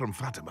fee from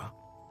Fatima.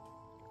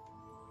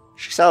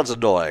 She sounds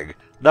annoying.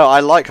 No,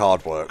 I like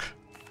hard work.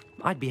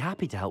 I'd be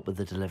happy to help with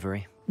the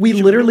delivery. We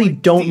You literally really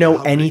don't do know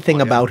have anything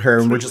required about her,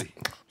 and we're just... truly.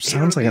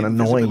 Sounds like Here an are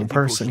the annoying invisibility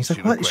person. He's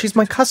potions like, you what? She's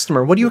my requested.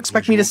 customer. What do you What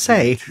expect would me to you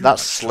say? do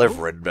That's myself?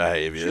 Slytherin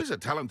behaviour. She's a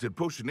talented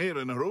potioneer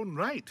in her own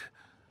right.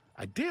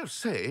 I dare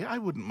say I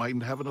wouldn't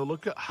mind having a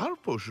look at her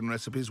potion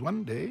recipes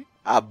one day.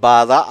 And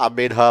by that, I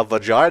mean her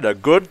vagina.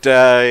 Good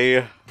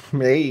day.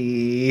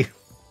 Hey.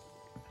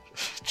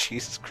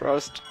 Jesus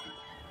Christ.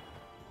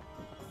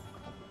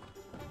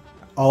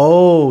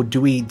 Oh,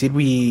 did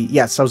we...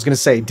 Yes, I was going to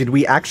say, did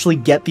we actually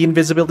get the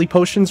invisibility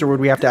potions, or would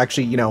we have to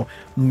actually, you know,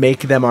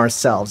 make them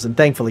ourselves? And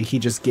thankfully, he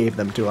just gave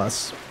them to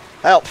us.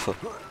 Help.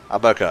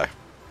 I'm okay.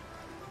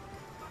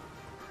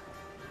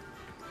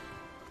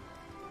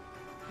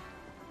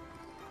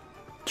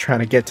 Trying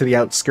to get to the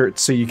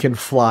outskirts so you can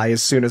fly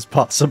as soon as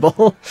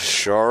possible.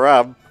 Sure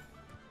am.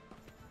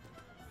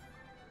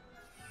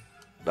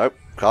 Nope,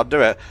 can't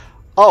do it.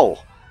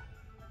 Oh!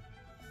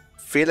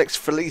 Felix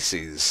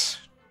Felices.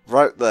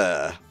 Right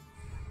there.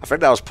 I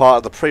think that was part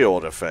of the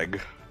pre-order thing.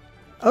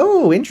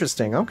 Oh,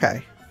 interesting.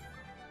 Okay.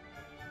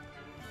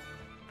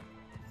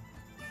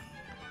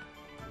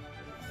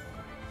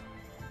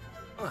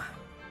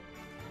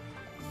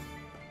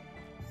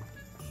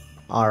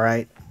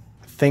 Alright.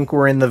 I think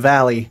we're in the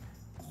valley.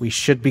 We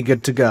should be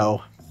good to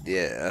go.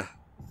 Yeah.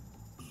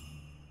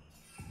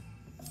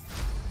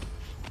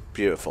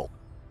 Beautiful.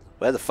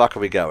 Where the fuck are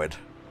we going?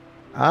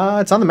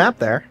 It's on the map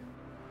there.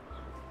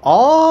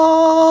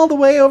 All the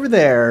way over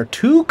there.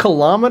 2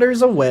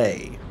 kilometers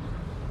away.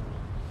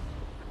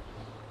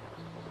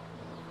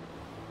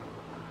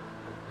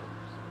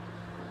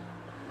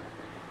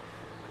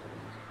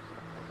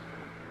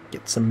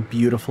 Get some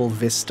beautiful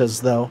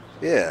vistas, though.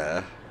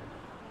 Yeah.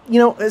 You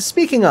know,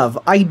 speaking of,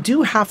 I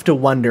do have to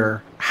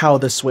wonder how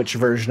the Switch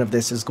version of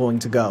this is going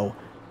to go.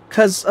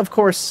 Because, of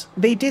course,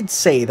 they did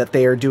say that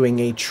they are doing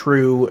a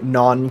true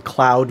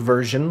non-cloud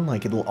version,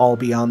 like it'll all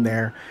be on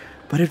there.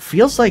 But it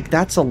feels like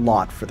that's a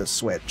lot for the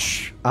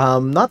Switch.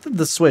 Not that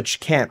the Switch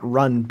can't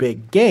run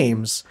big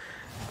games,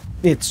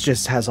 it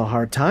just has a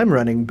hard time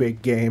running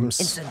big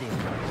games.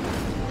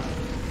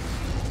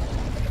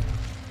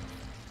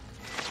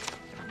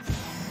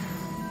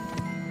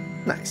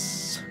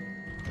 Nice.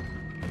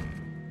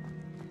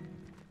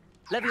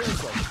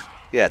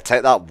 Yeah,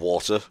 take that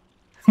water.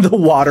 The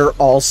water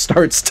all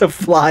starts to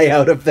fly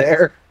out of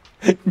there.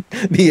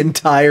 The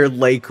entire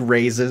lake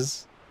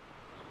raises.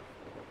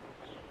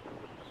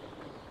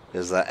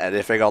 Is there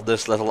anything on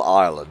this little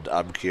island?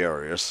 I'm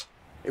curious.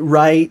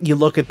 Right, you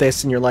look at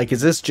this and you're like,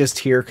 is this just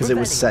here because it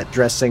was set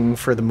dressing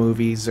for the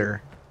movies,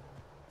 or...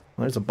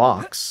 Well, there's a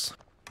box.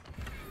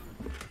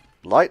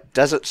 Light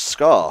desert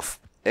scarf.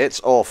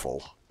 It's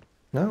awful.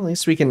 Well, at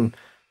least we can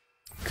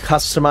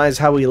customize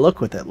how we look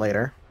with it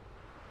later.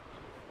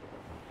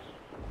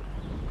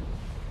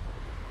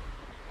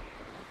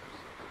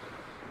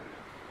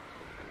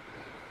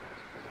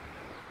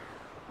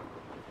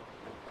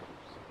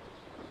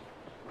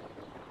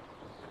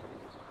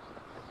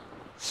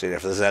 Seeing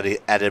if there's any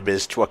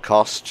enemies to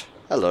accost.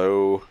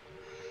 Hello.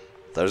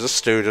 Those are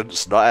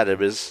students, not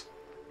enemies.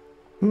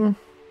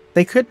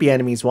 They could be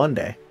enemies one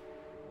day.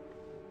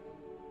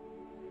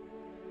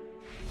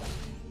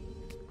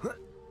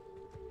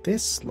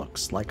 This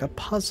looks like a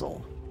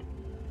puzzle.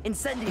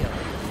 Incendio!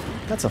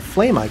 That's a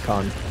flame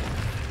icon.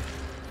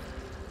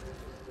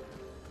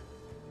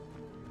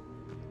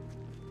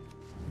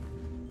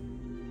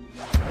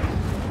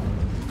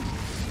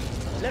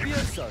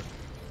 Levioso!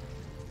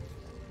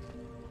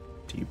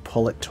 Do you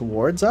pull it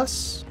towards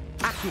us?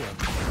 Accio!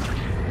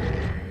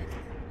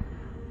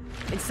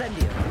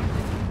 Incendio!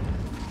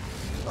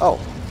 Oh.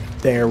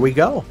 There we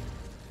go.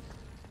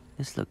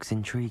 This looks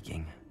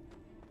intriguing.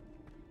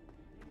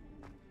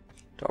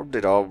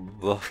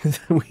 Dum-de-dum.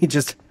 We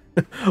just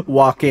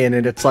walk in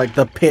and it's like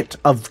the pit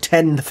of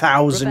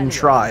 10,000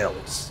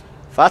 trials.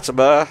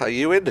 Fatima, are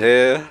you in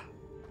here?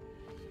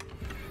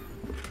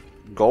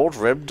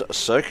 Gold-rimmed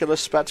circular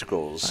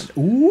spectacles.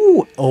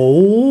 Ooh,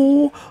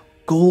 oh,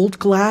 gold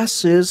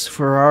glasses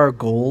for our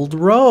gold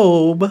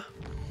robe.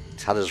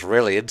 Tanner's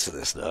really into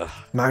this now.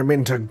 I'm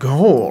into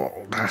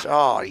gold.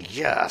 Oh,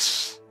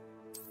 yes.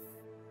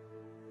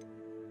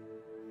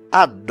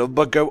 And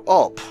number go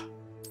up.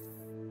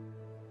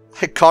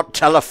 I can't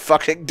tell a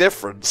fucking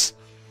difference.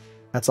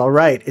 That's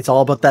alright, it's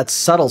all about that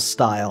subtle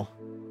style.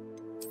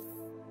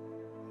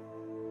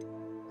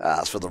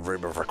 As for the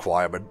room of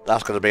requirement,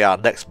 that's going to be our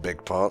next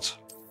big part.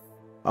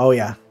 Oh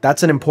yeah,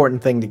 that's an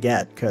important thing to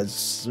get,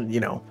 because, you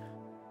know,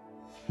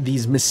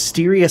 these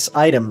mysterious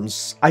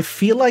items, I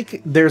feel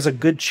like there's a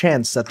good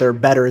chance that they're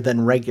better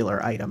than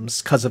regular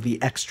items, because of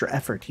the extra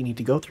effort you need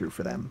to go through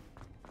for them.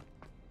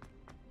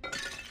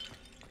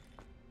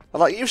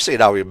 Like, you've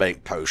seen how we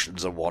make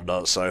potions and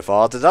whatnot so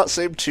far. Did that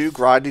seem too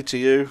grindy to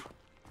you?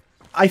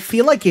 I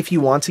feel like if you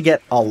want to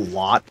get a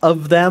lot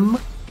of them,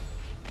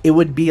 it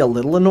would be a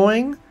little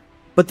annoying,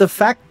 but the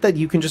fact that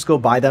you can just go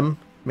buy them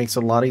makes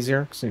it a lot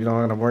easier, so you don't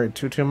have to worry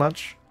too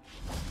much.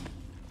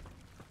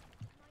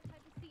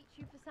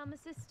 You for some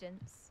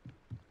assistance.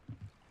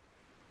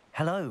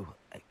 Hello,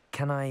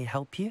 can I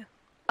help you?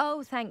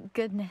 Oh, thank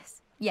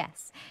goodness.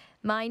 Yes,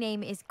 my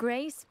name is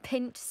Grace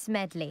Pinch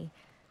Smedley.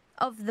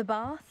 Of the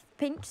Bath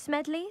Pinch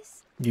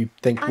Smedleys? You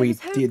think do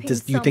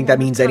you think that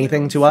means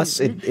anything to us?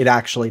 It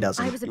actually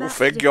doesn't. You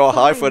think your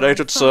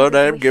hyphenated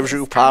surname gives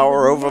you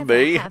power over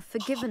me?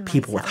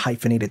 People with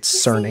hyphenated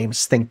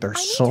surnames think they're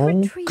so I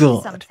need to retrieve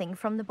good. something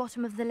from the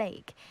bottom of the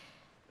lake.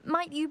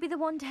 Might you be the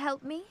one to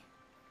help me?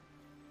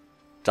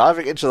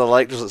 Diving into the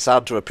lake doesn't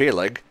sound too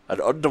appealing. An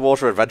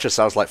underwater adventure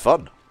sounds like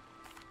fun.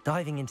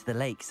 Diving into the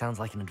lake sounds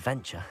like an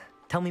adventure.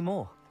 Tell me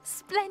more.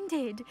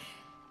 Splendid.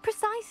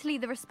 Precisely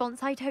the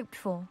response I'd hoped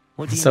for.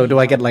 So do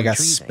I get like a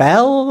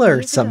spell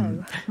or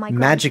some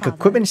magic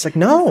equipment? It's like,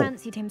 no,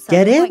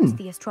 get in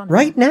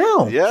right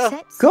now.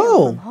 Yeah,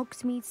 go. From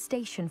Hogsmeade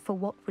Station for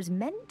what was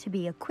meant to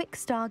be a quick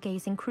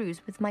stargazing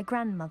cruise with my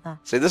grandmother.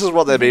 See, this is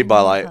what they mean by,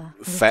 like,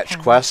 fetch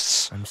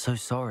quests. I'm so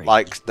sorry.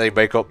 Like, they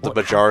make up the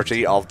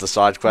majority of the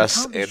side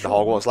quests in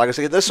Hogwarts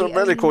Legacy. There's some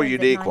really cool,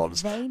 unique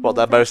ones, but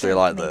they're mostly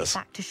like this.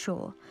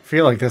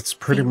 feel like that's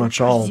pretty They were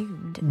much all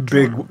presumed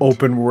big drowned.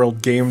 open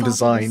world game Father was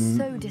design,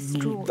 so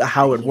distraught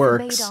how that it he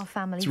works. forbade our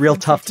family It's real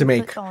from tough to setting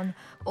make, foot on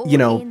or you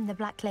know, in the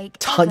Black Lake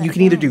ton, ever you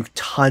can either do again.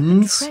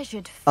 tons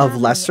treasured of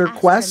family lesser astrolabe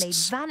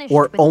quests vanished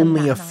or with them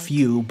only that a night.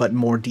 few but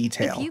more If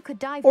detail. you could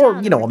dive Or,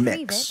 down you know, a and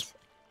retrieve mix. it,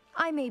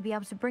 I may be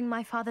able to bring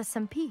my father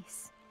some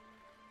peace.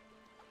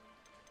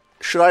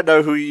 Should I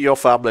know who your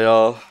family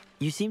are?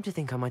 You seem to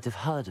think I might have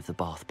heard of the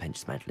Bath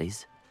Pinch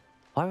Smedleys.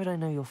 Why would I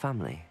know your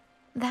family?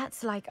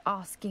 That's like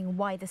asking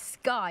why the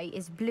sky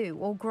is blue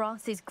or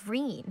grass is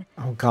green.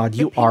 Oh god, The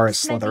you are a Pinch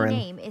Smedley Slytherin.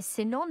 name is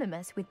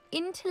synonymous with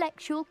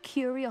intellectual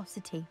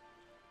curiosity.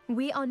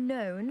 We are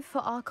known for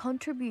our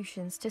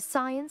contributions to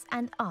science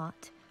and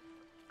art.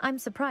 I'm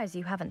surprised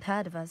you haven't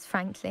heard of us,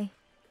 frankly.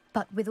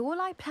 But with all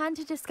I plan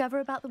to discover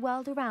about the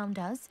world around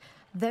us,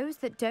 those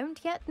that don't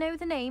yet know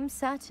the name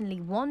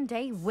certainly one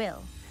day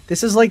will.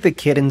 This is like the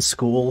kid in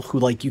school who,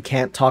 like, you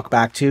can't talk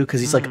back to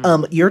because he's like,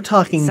 you're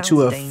talking It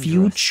to a sounds dangerous,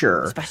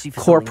 future especially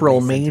for corporal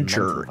something with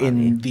major sentimental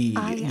in value. the,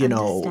 I you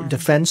know, understand.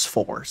 defense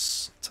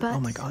force. It's like, But oh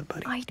my god,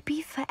 buddy. I'd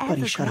be forever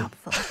Buddy, shut up.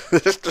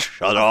 grateful.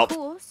 Shut Of up.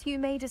 course, you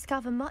may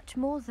discover much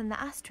more than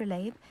the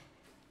astrolabe.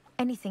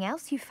 Anything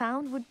else you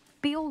found would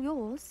be all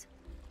yours.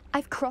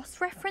 I've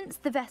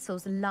cross-referenced the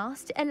vessel's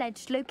last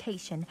alleged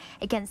location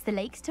against the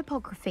lake's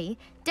topography,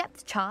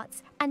 depth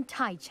charts, and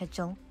tide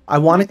schedule. I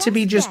want My it to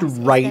be best just guess is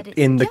right that it's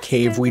in the just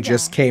cave we over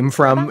just there, came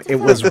from. about a It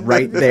was third.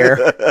 right there.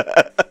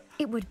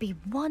 It would be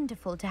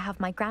wonderful to have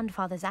my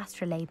grandfather's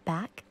astrolabe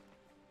back.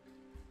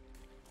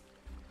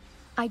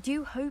 I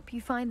do hope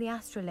you find the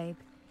astrolabe.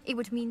 It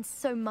would mean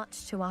so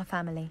much to our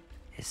family.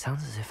 It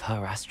sounds as if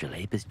her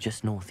astrolabe is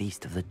just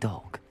northeast of the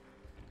dock.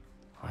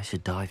 I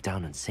should dive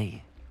down and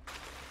see.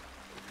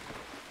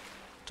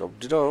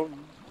 Dum-de-dum.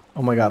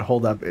 Oh my god,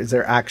 hold up. Is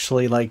there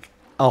actually, like,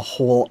 a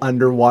whole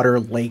underwater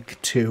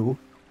lake, too?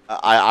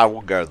 I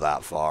won't go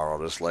that far,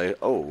 honestly.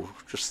 Oh,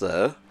 just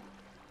there.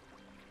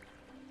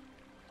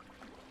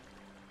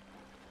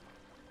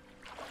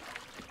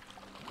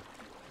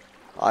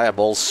 I am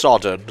all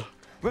sodden.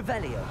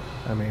 Revelio.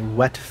 I'm a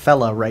wet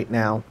fella right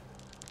now.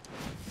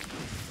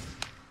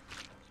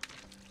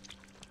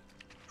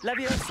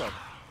 Levioso.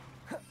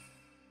 I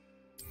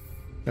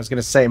was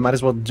gonna say, might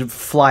as well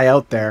fly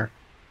out there.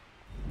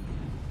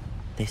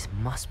 This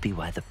must be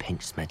where the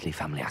Pinch Smedley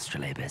family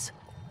astrolabe is.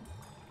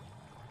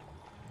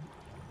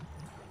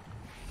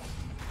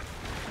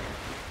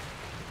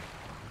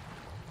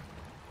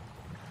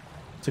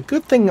 It's a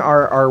good thing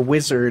our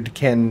wizard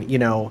can, you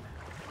know,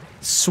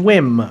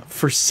 swim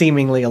for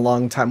seemingly a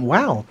long time.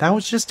 Wow, that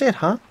was just it,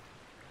 huh?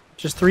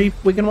 Just 3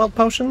 Wiggenweld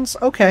potions?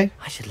 Okay.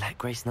 I should let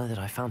Grace know that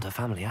I found her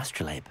family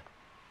astrolabe.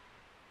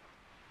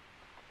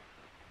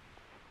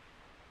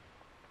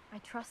 I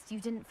trust you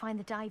didn't find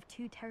the dive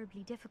too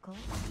terribly difficult.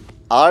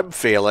 I'm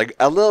feeling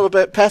a little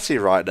bit petty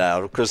right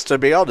now, because to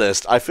be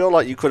honest, I feel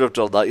like you could have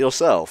done that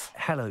yourself.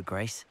 Hello,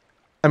 Grace.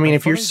 I mean, I'm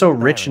if you're following so you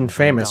rich there and and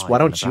famous, dive why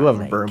in don't the you have a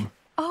Black broom?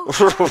 Oh,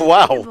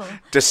 Wow, incredible.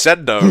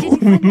 Descendo. Did you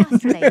find the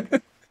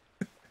astrolabe?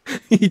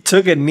 He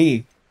took a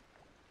knee.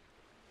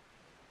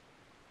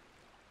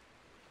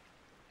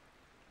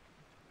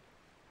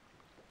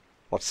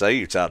 What say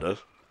you, Tanner?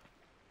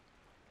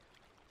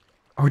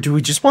 Or do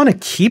we just want to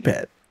keep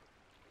it?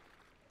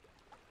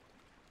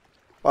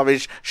 I mean,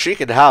 she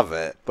can have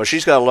it, but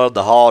she's got to learn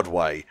the hard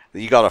way that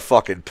you got to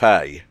fucking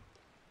pay.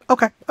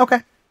 Okay,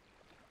 okay.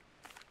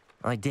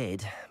 I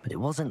did, but it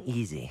wasn't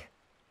easy.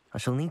 I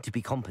shall need to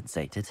be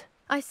compensated.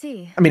 I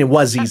see. I mean, it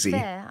was That's easy.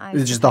 fair, I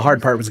It's just the hard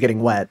suppose. part was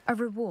getting wet. A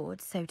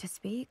reward, so to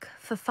speak,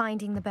 for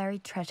finding the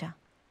buried treasure.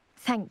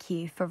 Thank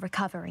you for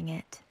recovering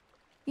it.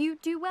 You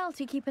do well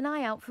to keep an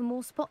eye out for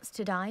more spots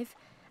to dive.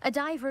 A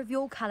diver of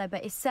your caliber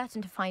is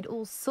certain to find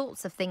all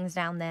sorts of things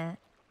down there.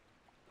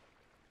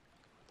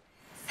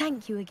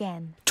 Thank you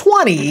again.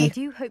 20! And I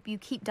do hope you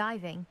keep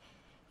diving.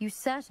 You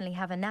certainly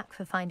have a knack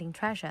for finding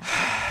treasure.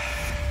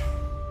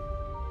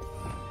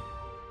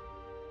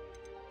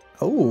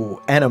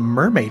 Oh, and a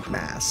mermaid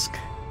mask.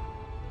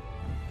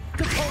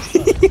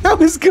 I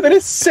was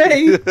gonna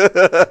say.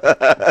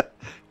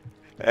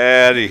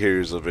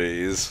 Anywho's a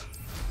bees.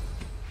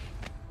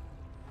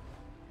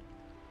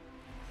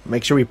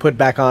 Make sure we put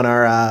back on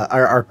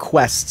our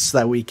quests so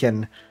that we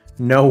can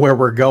know where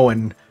we're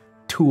going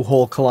 2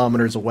 whole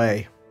kilometers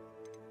away.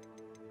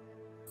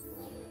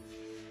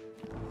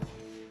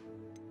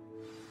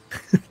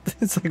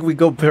 It's like we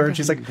go there and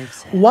she's like,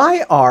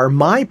 why are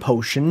my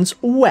potions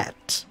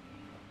wet?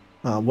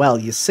 Well,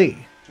 you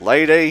see.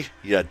 Lady,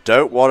 you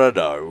don't want to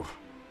know.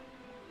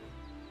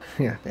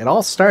 Yeah, it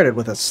all started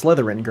with a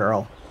Slytherin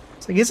girl.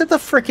 It's like, is it the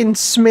frickin'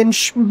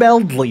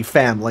 Sminch-Meldley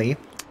family?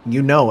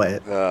 You know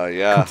it.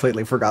 Yeah.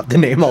 Completely forgot the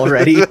name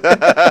already.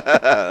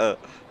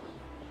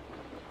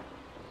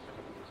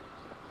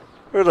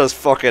 We're in this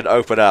fucking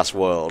open-ass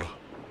world.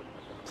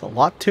 There's a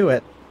lot to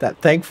it that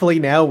thankfully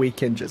now we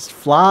can just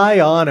fly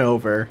on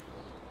over.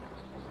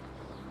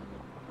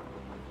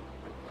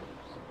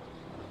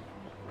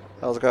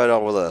 How's it going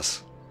on with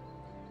this?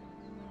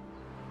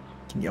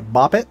 Can you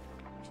bop it?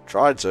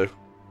 Tried to.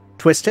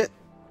 Twist it?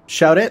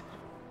 Shout it?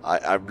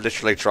 I'm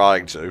literally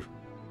trying to.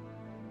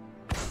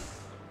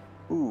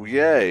 Ooh,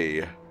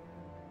 yay.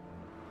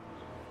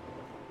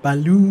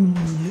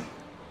 Balloon.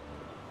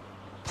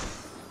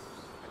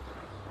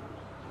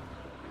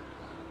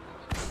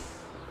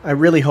 I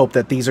really hope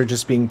that these are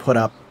just being put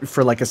up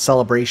for like a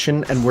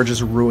celebration and we're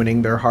just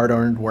ruining their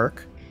hard-earned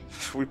work.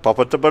 We pop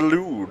at the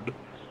balloon.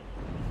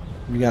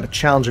 We got a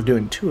challenge of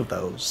doing 2 of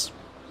those.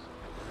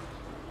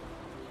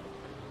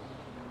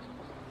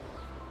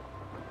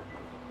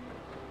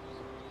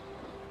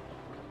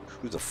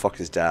 Who the fuck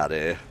is down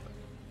here?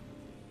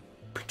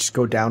 We just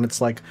go down,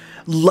 it's like,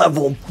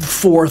 level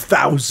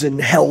 4000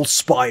 Hell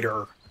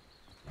Spider.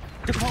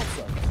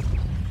 Departure.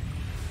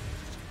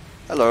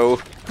 Hello.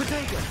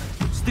 Protego.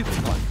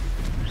 Stupefy.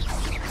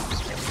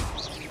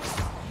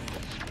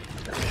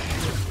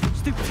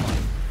 Stupefy.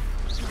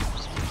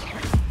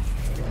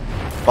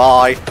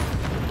 Bye.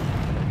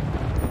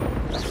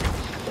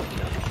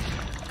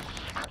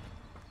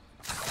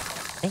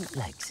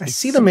 Legs I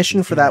see the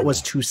mission for that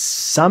was to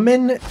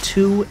summon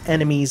 2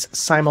 enemies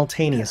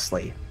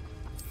simultaneously.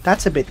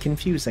 That's a bit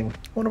confusing.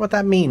 I wonder what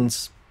that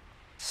means.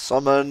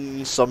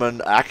 Summon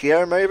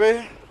Accio,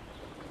 maybe?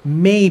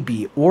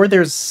 Maybe. Or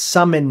there's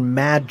summon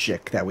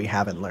magic that we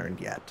haven't learned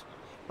yet.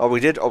 Oh, we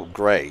did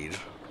upgrade.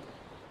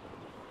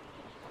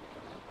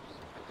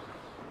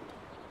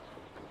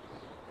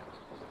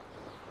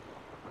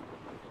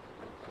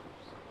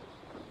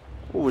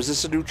 Oh, is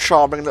this a new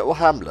charming little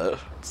hamlet?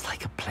 It's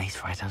like a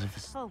place right out of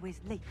a...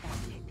 Always late,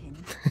 Pippin.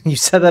 You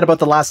said that about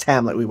the last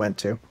hamlet we went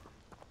to.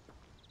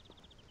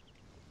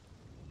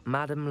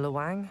 Madam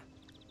Luang,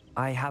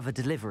 I have a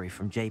delivery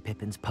from J.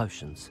 Pippin's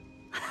potions.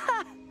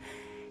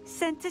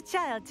 Sent a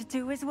child to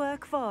do his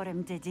work for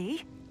him, did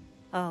he?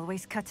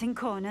 Always cutting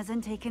corners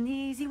and taking the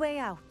easy way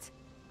out.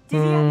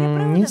 Did he have your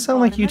brother You sound for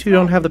like him you as two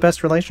don't well? have the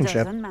best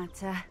relationship. Doesn't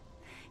matter.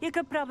 You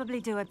could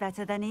probably do it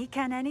better than he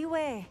can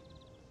anyway.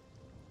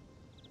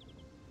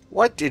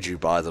 Why did you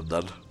buy them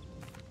then?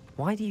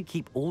 Why do you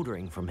keep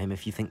ordering from him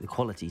if you think the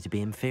quality to be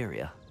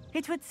inferior?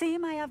 It would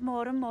seem I have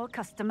more and more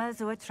customers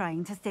who are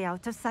trying to stay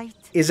out of sight.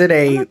 Is it I'm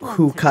a not one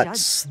who to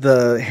cuts judge.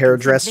 the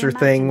hairdresser Simply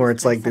thing imagine where this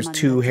it's like place there's among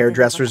 2 those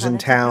hairdressers in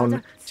quality town,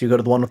 products. so you go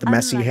to the one with the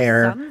messy Unlike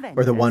hair, some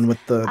or the one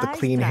with the vendors,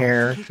 clean I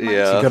hair. strive to keep my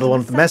Yeah. So you go to the one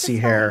with the messy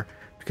satisfied. hair,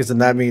 because then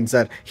that means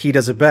that he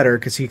does it better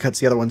because he cuts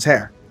the other one's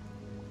hair.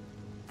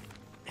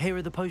 Here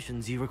are the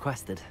potions you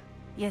requested.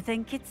 You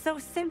think it's so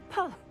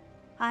simple?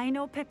 I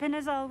know Pippin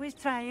is always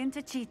trying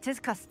to cheat his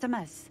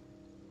customers.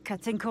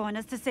 Cutting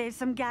corners to save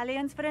some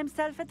galleons for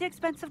himself at the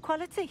expense of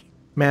quality.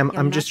 Ma'am, You'll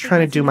I'm not just be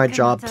trying to getting do my a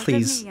job, peanut out of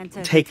please. me until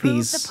you Take prove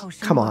these. the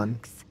potion Come on.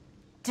 works.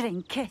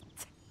 Drink it.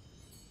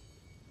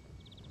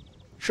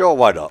 Sure,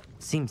 why not?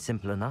 Seems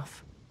simple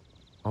enough.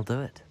 I'll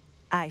do it.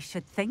 I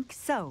should think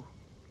so.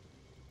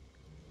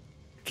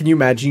 Can you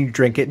imagine you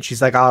drink it and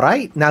she's like,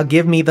 alright, now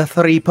give me the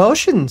 3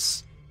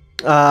 potions.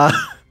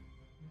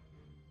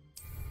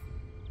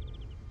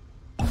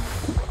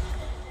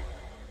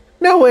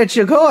 Now where'd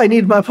you go? I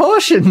need my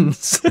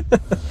potions.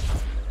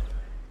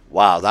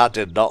 Wow, that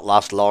did not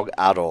last long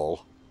at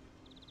all.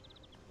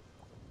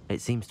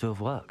 It seems to have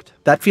worked.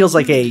 That feels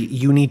like a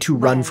you need to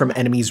run from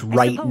enemies I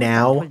right suppose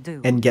now that will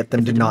do. and get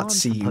them If to the not demand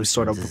see for you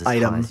sort potions is of as high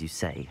item. as you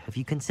say, have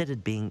you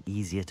considered being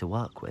easier to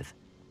work with?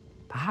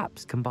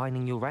 Perhaps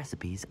combining your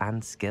recipes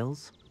and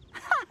skills?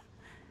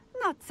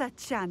 Not a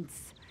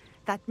chance.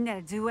 That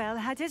ne'er-do-well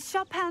had his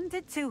shop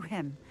handed to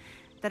him.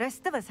 The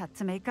rest of us had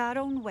to make our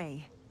own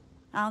way.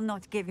 I'll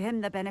not give him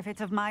the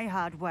benefit of my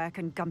hard work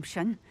and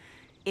gumption.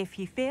 If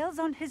he fails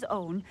on his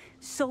own,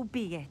 so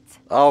be it.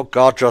 Oh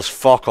god, just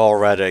fuck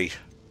already.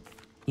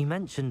 You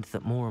mentioned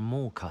that more and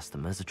more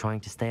customers are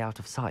trying to stay out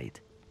of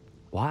sight.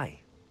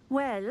 Why?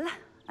 Well,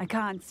 I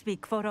can't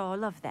speak for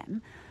all of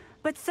them,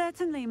 but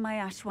certainly my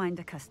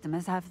Ashwinder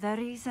customers have their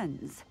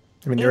reasons.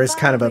 I mean, there If is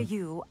kind I of were a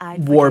you,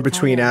 I'd war forget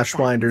between all that.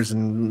 Ashwinders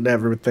and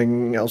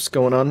everything else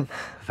going on.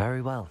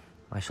 Very well.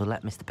 I shall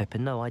let Mr.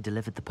 Pippin know I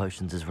delivered the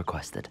potions as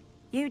requested.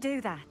 You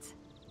do that.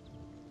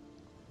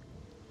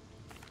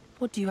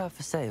 What do you have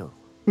for sale?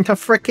 The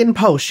frickin'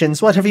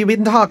 potions. What have you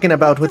been talking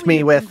about with What are we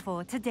me looking with?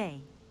 for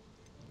today?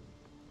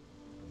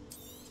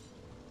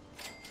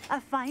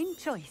 A fine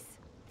choice.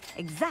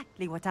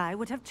 Exactly what I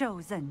would have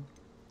chosen.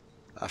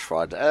 Ash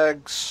fried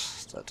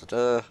eggs. Da, da,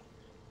 da.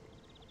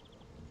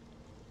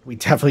 We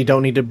definitely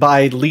don't need to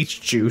buy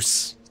leech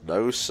juice.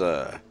 No,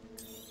 sir.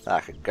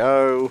 That can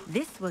go.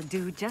 This will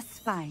do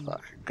just fine.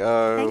 That can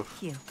go.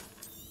 Thank you.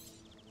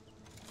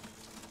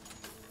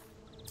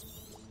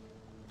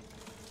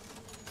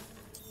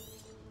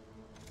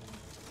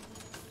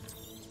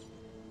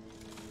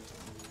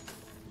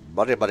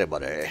 Money, money,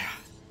 money.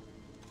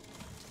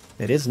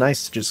 It is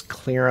nice to just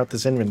clear out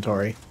this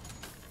inventory.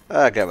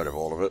 Get rid of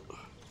all of it.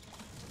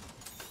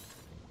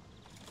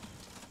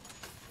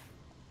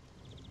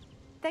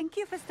 Thank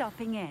you for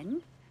stopping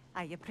in.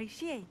 I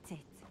appreciate it.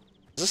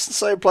 Is this the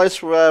same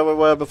place where we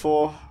were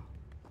before?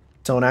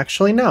 Don't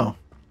actually know.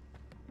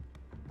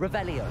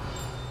 Revelio.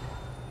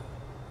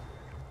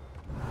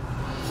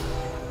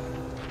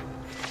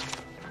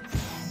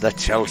 The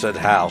Tilted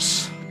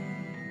House.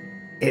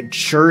 It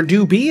sure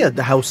do be a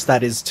house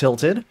that is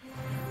tilted.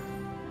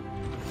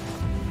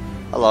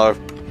 Hello.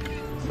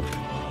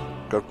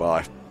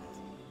 Goodbye.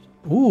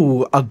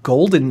 Ooh, a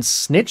golden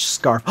snitch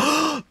scarf.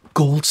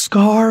 Gold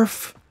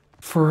scarf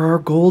for our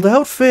gold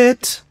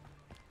outfit.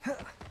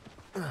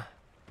 We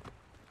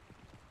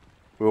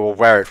will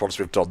wear it once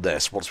we've done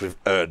this, once we've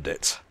earned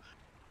it.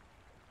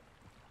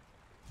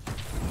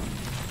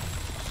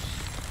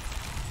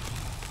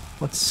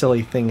 What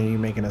silly thing are you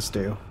making us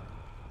do?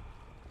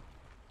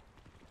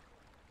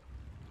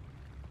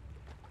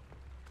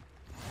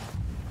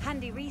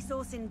 Handy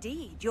resource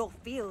indeed, your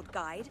field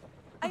guide.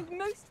 I'm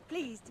most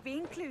pleased to be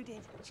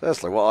included.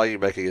 Seriously, what are you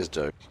making us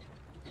do?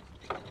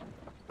 I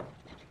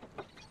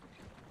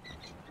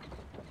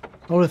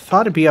would have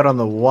thought it'd be out on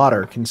the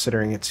water,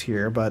 considering it's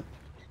here, but...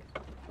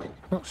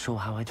 Not sure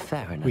how I'd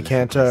fare in we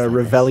can't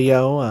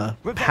Revelio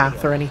a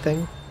path or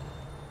anything?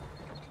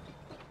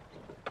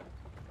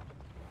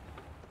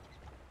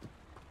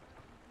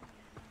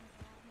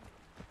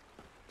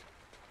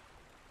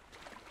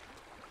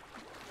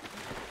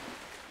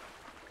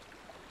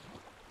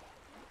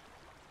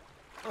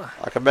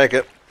 I can make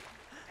it.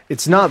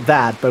 It's not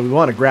that, but we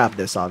want to grab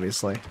this,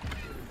 obviously.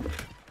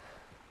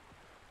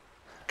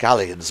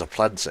 Galleons are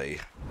plenty.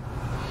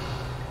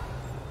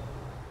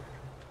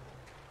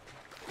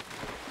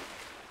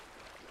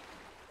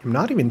 I'm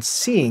not even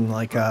seeing,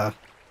 like,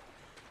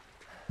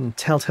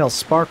 telltale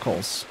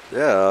sparkles.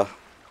 Yeah.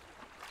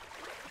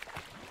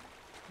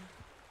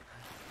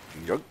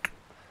 Yoink.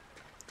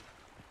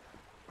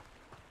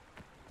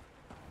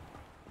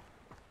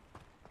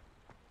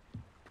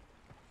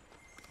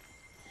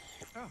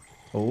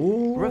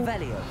 Oh.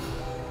 Revelio.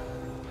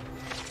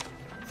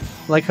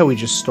 Like how we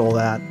just stole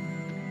that.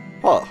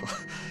 What?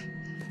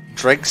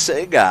 Drinks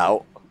sitting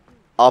out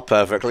are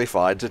perfectly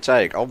fine to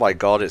take. Oh my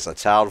god, it's a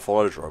town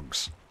full of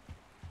drunks.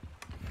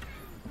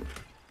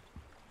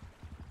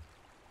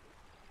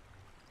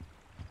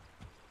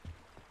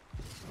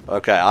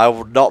 Okay, I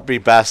will not be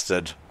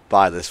bested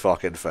by this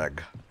fucking thing.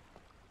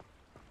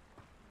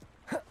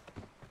 I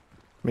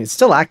mean, it's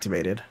still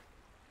activated.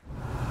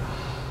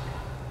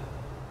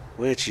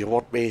 Where do you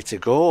want me to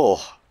go?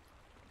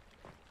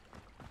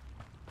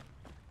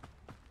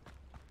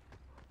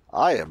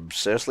 I am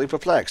seriously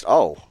perplexed.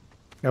 Oh.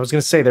 I was going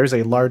to say, there's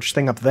a large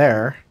thing up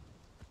there.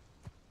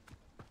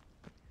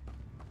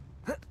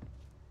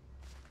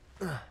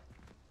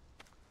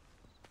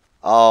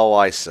 Oh,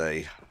 I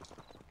see.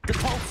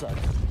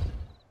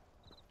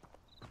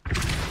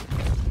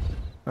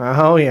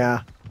 Oh,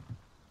 yeah.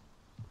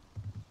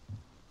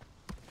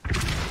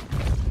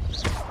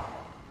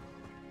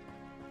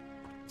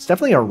 It's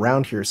definitely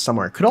around here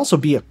somewhere. It could also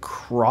be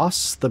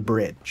across the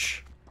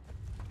bridge.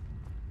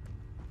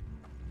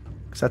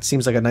 Because that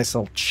seems like a nice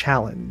little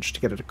challenge to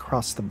get it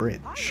across the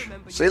bridge.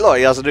 See, look,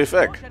 he has a new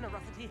thing.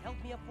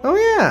 Oh,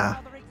 yeah.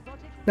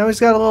 Now he's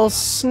got a little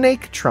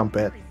snake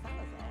trumpet.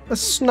 A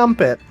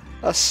snumpet.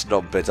 A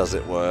snumpet, as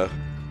it were.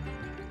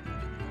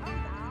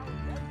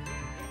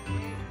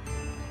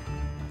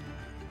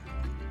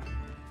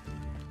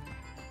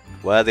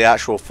 Where the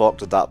actual fuck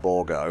did that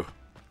ball go?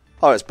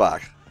 Oh, it's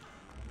back.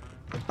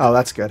 Oh,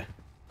 that's good.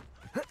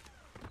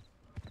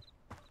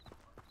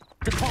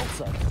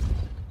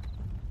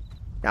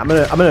 Yeah, I'm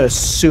gonna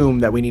assume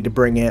that we need to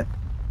bring it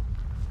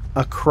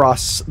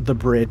across the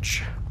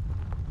bridge.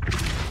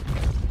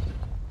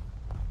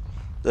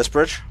 This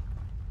bridge?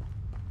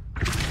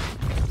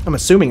 I'm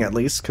assuming at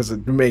least, because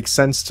it makes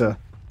sense to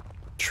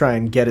try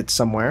and get it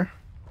somewhere.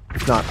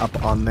 Not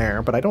up on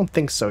there, but I don't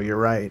think so, you're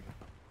right.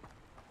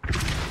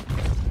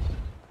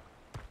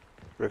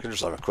 We can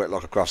just have a quick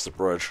look across the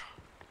bridge.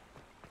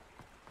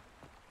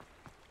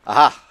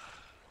 Aha!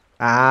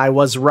 I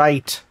was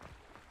right.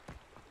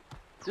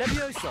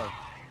 Levioso.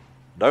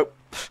 Nope.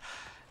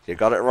 You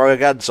got it wrong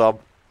again, Tom.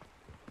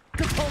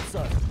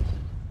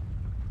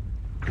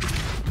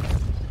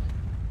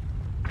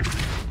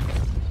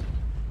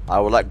 I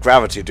will let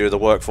gravity do the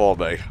work for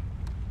me.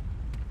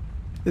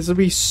 This would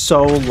be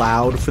so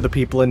loud for the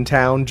people in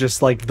town,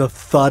 just like the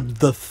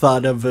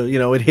thud of, you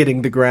know, it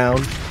hitting the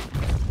ground.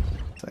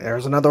 So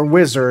there's another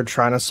wizard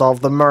trying to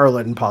solve the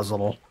Merlin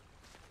puzzle.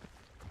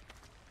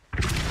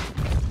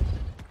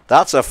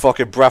 That's a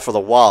fucking Breath of the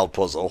Wild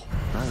puzzle.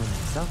 Merlin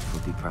himself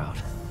would be proud.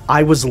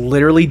 I was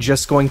literally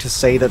just going to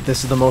say that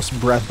this is the most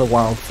Breath of the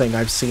Wild thing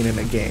I've seen in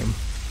a game.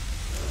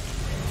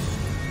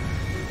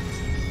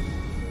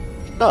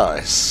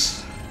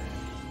 Nice.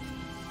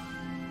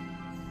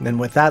 And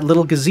with that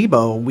little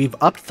gazebo, we've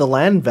upped the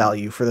land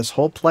value for this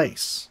whole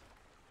place.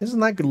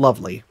 Isn't that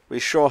lovely? We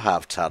sure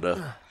have,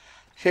 Tanner.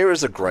 Here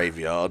is a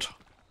graveyard.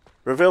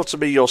 Reveal to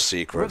me your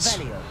secrets.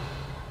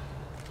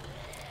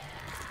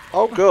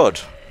 Oh, good.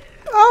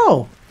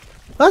 Oh,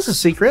 that's a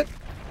secret.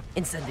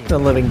 Incendio. The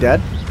living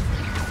dead.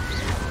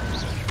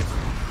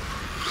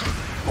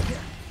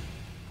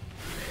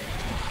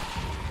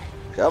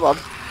 Come on.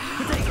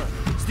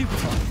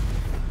 Stupefy.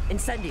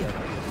 Incendio.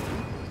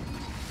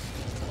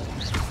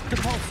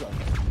 Depulso.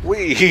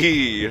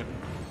 Wee.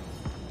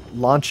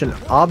 Launch an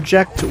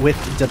object with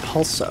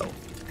Depulso.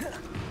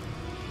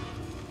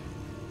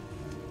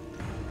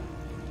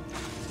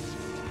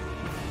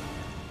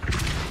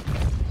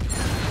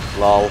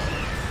 Lol.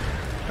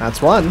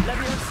 That's one.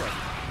 Leviosa.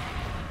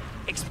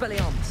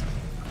 Expelliarmus.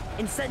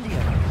 Incendio.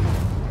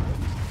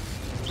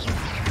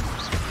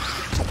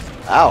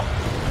 Ow.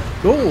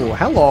 Oh,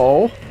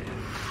 hello.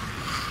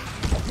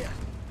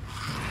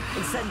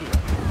 Incendio.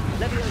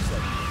 Leviosa.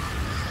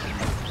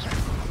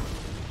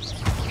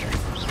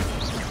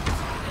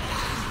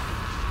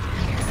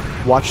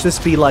 Watch this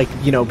be like,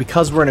 you know,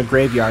 because we're in a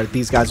graveyard,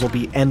 these guys will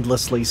be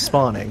endlessly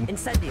spawning.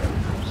 Incendio.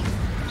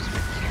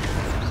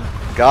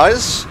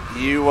 Guys,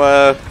 you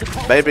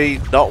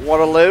maybe not want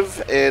to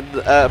live in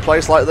a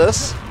place like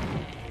this?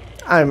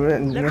 I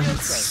mean,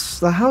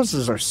 the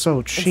houses are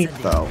so cheap,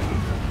 though.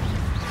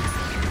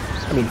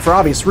 I mean, for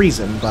obvious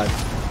reason, but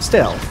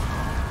still.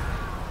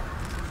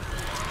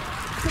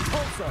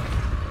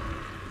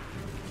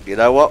 You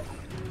know what?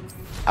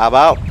 I'm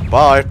out.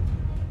 Bye.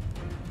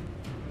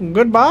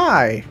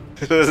 Goodbye.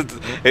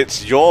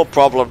 It's your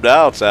problem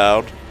now,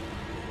 town.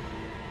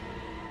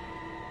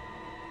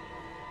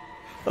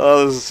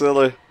 Oh, this is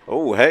silly.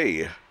 Oh,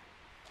 hey.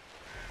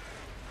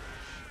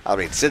 I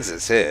mean, since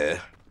it's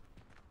here.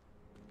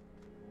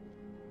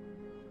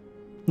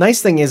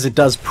 Nice thing is, it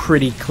does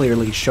pretty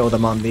clearly show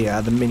them on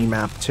the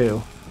mini-map,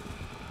 too.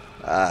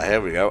 Ah, here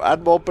we go.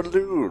 And more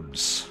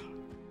balloons.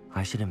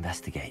 I should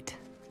investigate.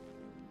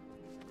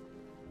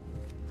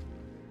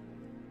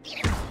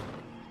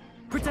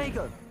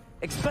 Protego.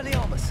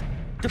 Expelliarmus.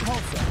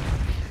 Depulso.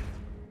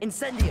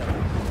 Incendio.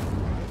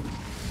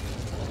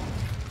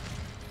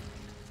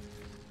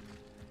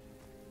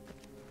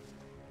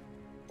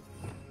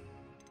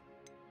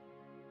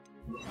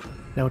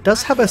 Now, it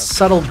does have a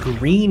subtle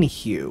green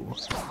hue.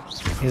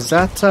 Is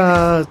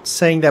that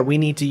saying that we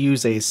need to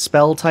use a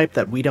spell type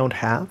that we don't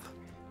have?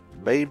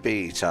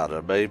 Maybe,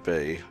 Tanner,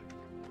 maybe.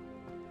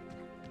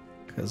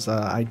 Because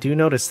I do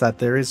notice that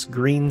there is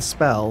green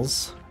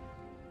spells.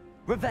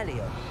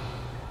 Revelio.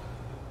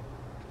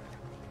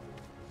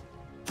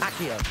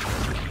 Accio.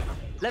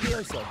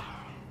 Levioso.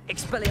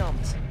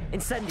 Expelliarmus.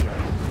 Incendio.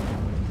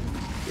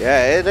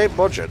 Yeah, it ain't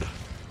budging.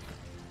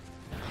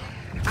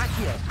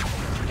 Accio.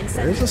 Incendio.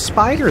 There's a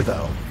spider,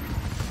 though.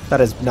 That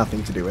has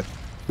nothing to do with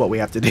what we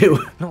have to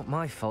do. Not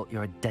my fault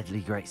you're a deadly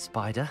great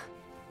spider.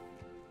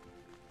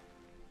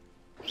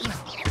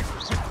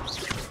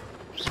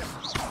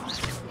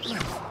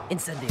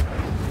 Incendio.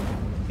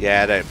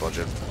 Yeah, it ain't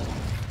budging.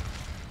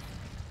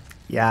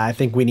 Yeah, I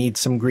think we need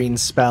some green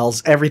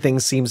spells. Everything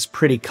seems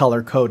pretty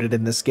color-coded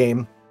in this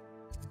game.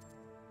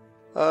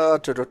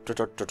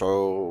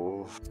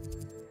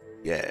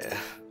 Yeah.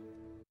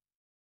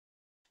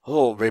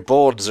 Oh, my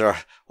bones are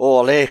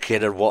all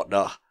aching and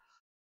whatnot.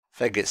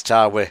 Think it's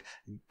time we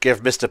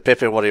give Mr.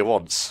 Pippin what he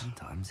wants.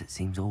 Sometimes it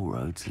seems all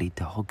roads lead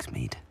to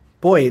Hogsmeade.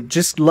 Boy, it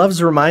just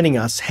loves reminding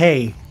us,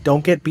 hey,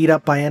 don't get beat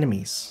up by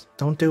enemies.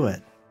 Don't do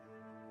it.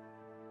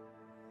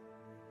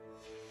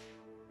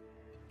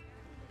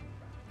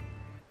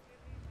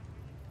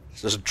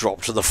 Just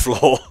drop to the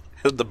floor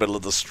in the middle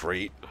of the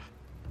street.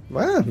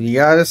 Well, you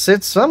gotta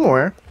sit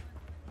somewhere.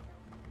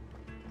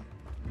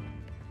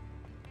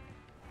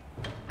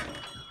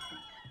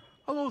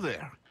 Hello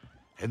there.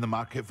 In the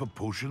market for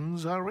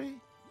potions, are we?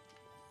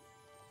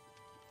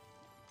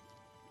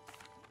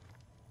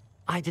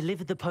 I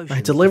delivered the potions.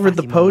 I delivered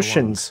the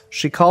potions.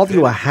 She called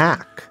you a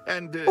hack.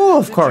 And, Oh,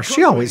 of course,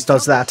 she always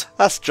does that.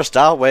 That's just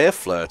our way of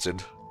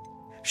flirting.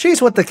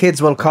 She's what the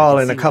kids will call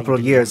in a couple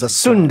of years a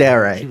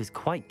tsundere. She was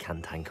quite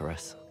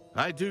cantankerous.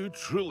 I do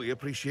truly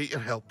appreciate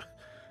your help.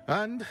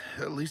 And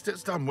at least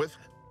it's done with.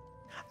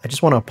 I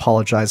just want to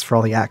apologize for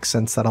all the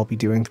accents that I'll be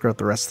doing throughout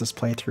the rest of this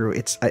playthrough.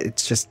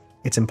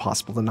 It's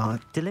impossible to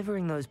not.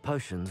 Delivering those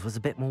potions was a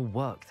bit more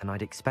work than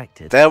I'd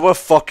expected. There were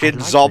fucking I'd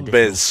like an zombies.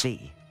 additional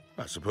fee.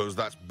 I suppose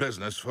that's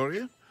business for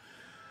you.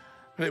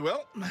 Very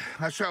well,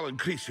 I shall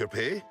increase your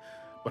pay,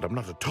 but I'm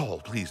not at all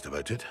pleased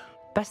about it.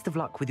 Best of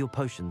luck with your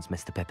potions,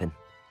 Mr. Pippin.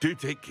 Do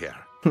take care.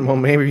 Well,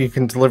 maybe you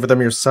can deliver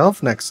them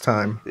yourself next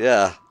time.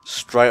 Yeah,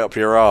 straight up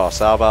your arse.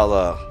 How about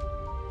that?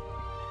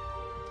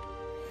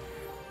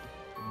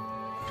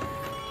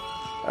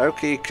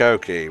 Okie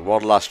dokie.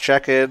 One last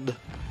check-in,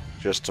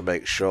 just to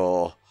make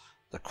sure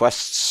the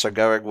quests are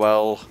going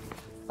well.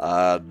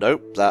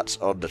 Nope, that's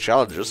under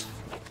challenges.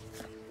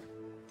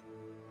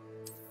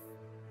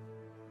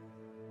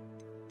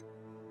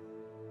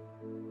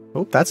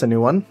 Oh, that's a new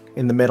one.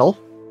 In the middle.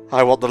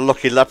 I want the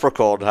lucky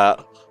leprechaun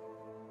hat.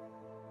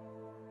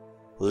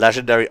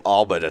 Legendary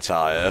armored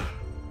attire.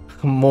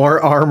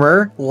 More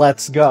armor.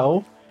 Let's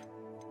go.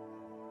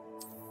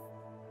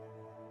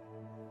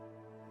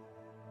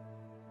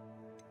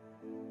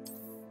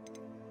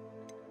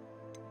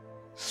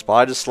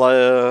 Spider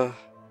Slayer.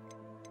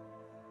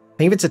 I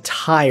think if it's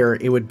attire,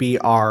 it would be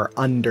our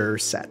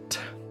underset.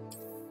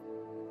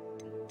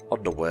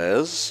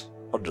 Underwears.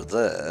 Under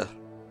there.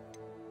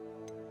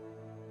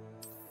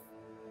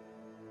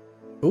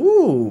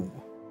 Ooh.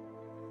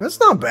 That's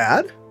not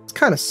bad. It's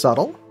kind of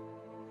subtle.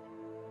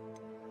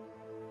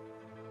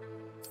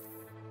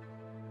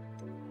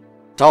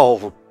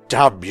 Oh,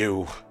 damn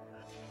you.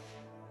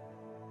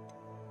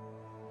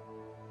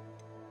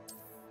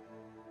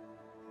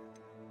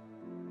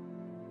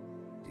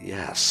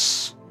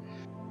 Yes.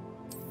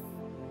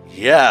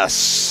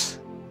 Yes.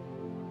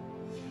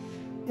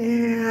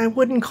 I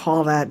wouldn't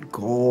call that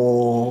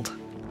gold.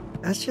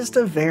 That's just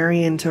a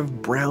variant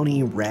of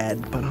brownie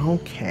red, but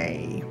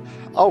okay.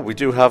 Oh, we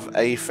do have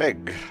a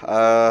thing.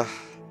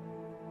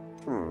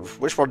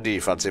 Which one do you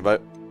fancy,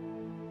 mate?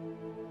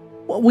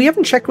 Well, we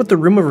haven't checked what the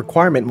Room of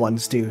Requirement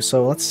ones do,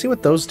 so let's see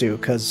what those do,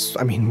 because,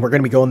 I mean, we're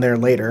going to be going there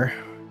later.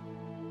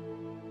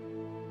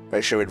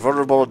 Makes you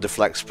invulnerable and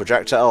deflects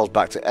projectiles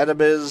back to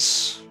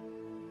enemies.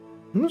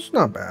 That's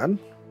not bad.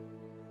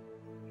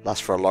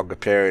 Lasts for a longer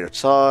period of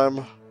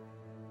time.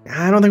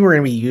 I don't think we're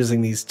going to be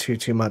using these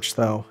too much,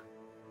 though.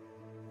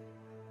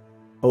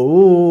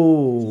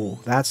 Oh,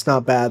 that's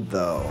not bad,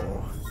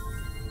 though.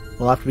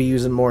 We'll have to be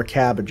using more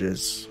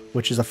cabbages,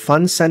 which is a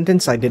fun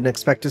sentence I didn't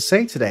expect to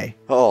say today.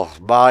 Oh,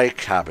 my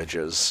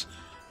cabbages.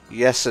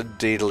 Yes,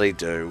 indeedly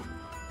do.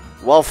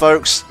 Well,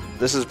 folks,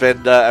 this has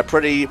been a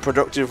pretty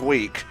productive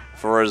week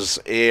for us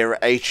here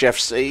at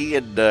HFC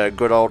and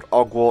good old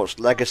Hogwarts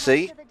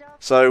Legacy.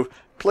 So,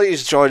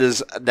 please join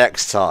us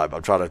next time.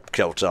 I'm trying to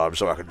kill time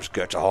so I can just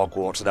go to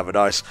Hogwarts and have a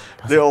nice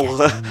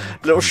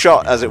little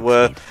shot, as it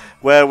were,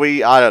 where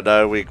we, I don't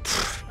know, we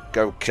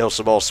go kill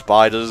some more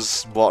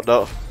spiders and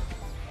whatnot.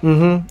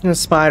 Mm-hmm.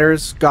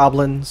 Spiders,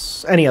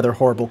 goblins, any other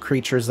horrible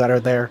creatures that are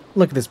there.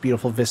 Look at this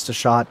beautiful vista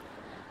shot.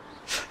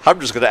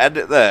 I'm just going to end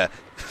it there.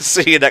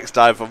 See you next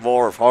time for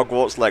more of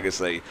Hogwarts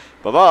Legacy.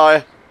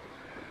 Bye-bye.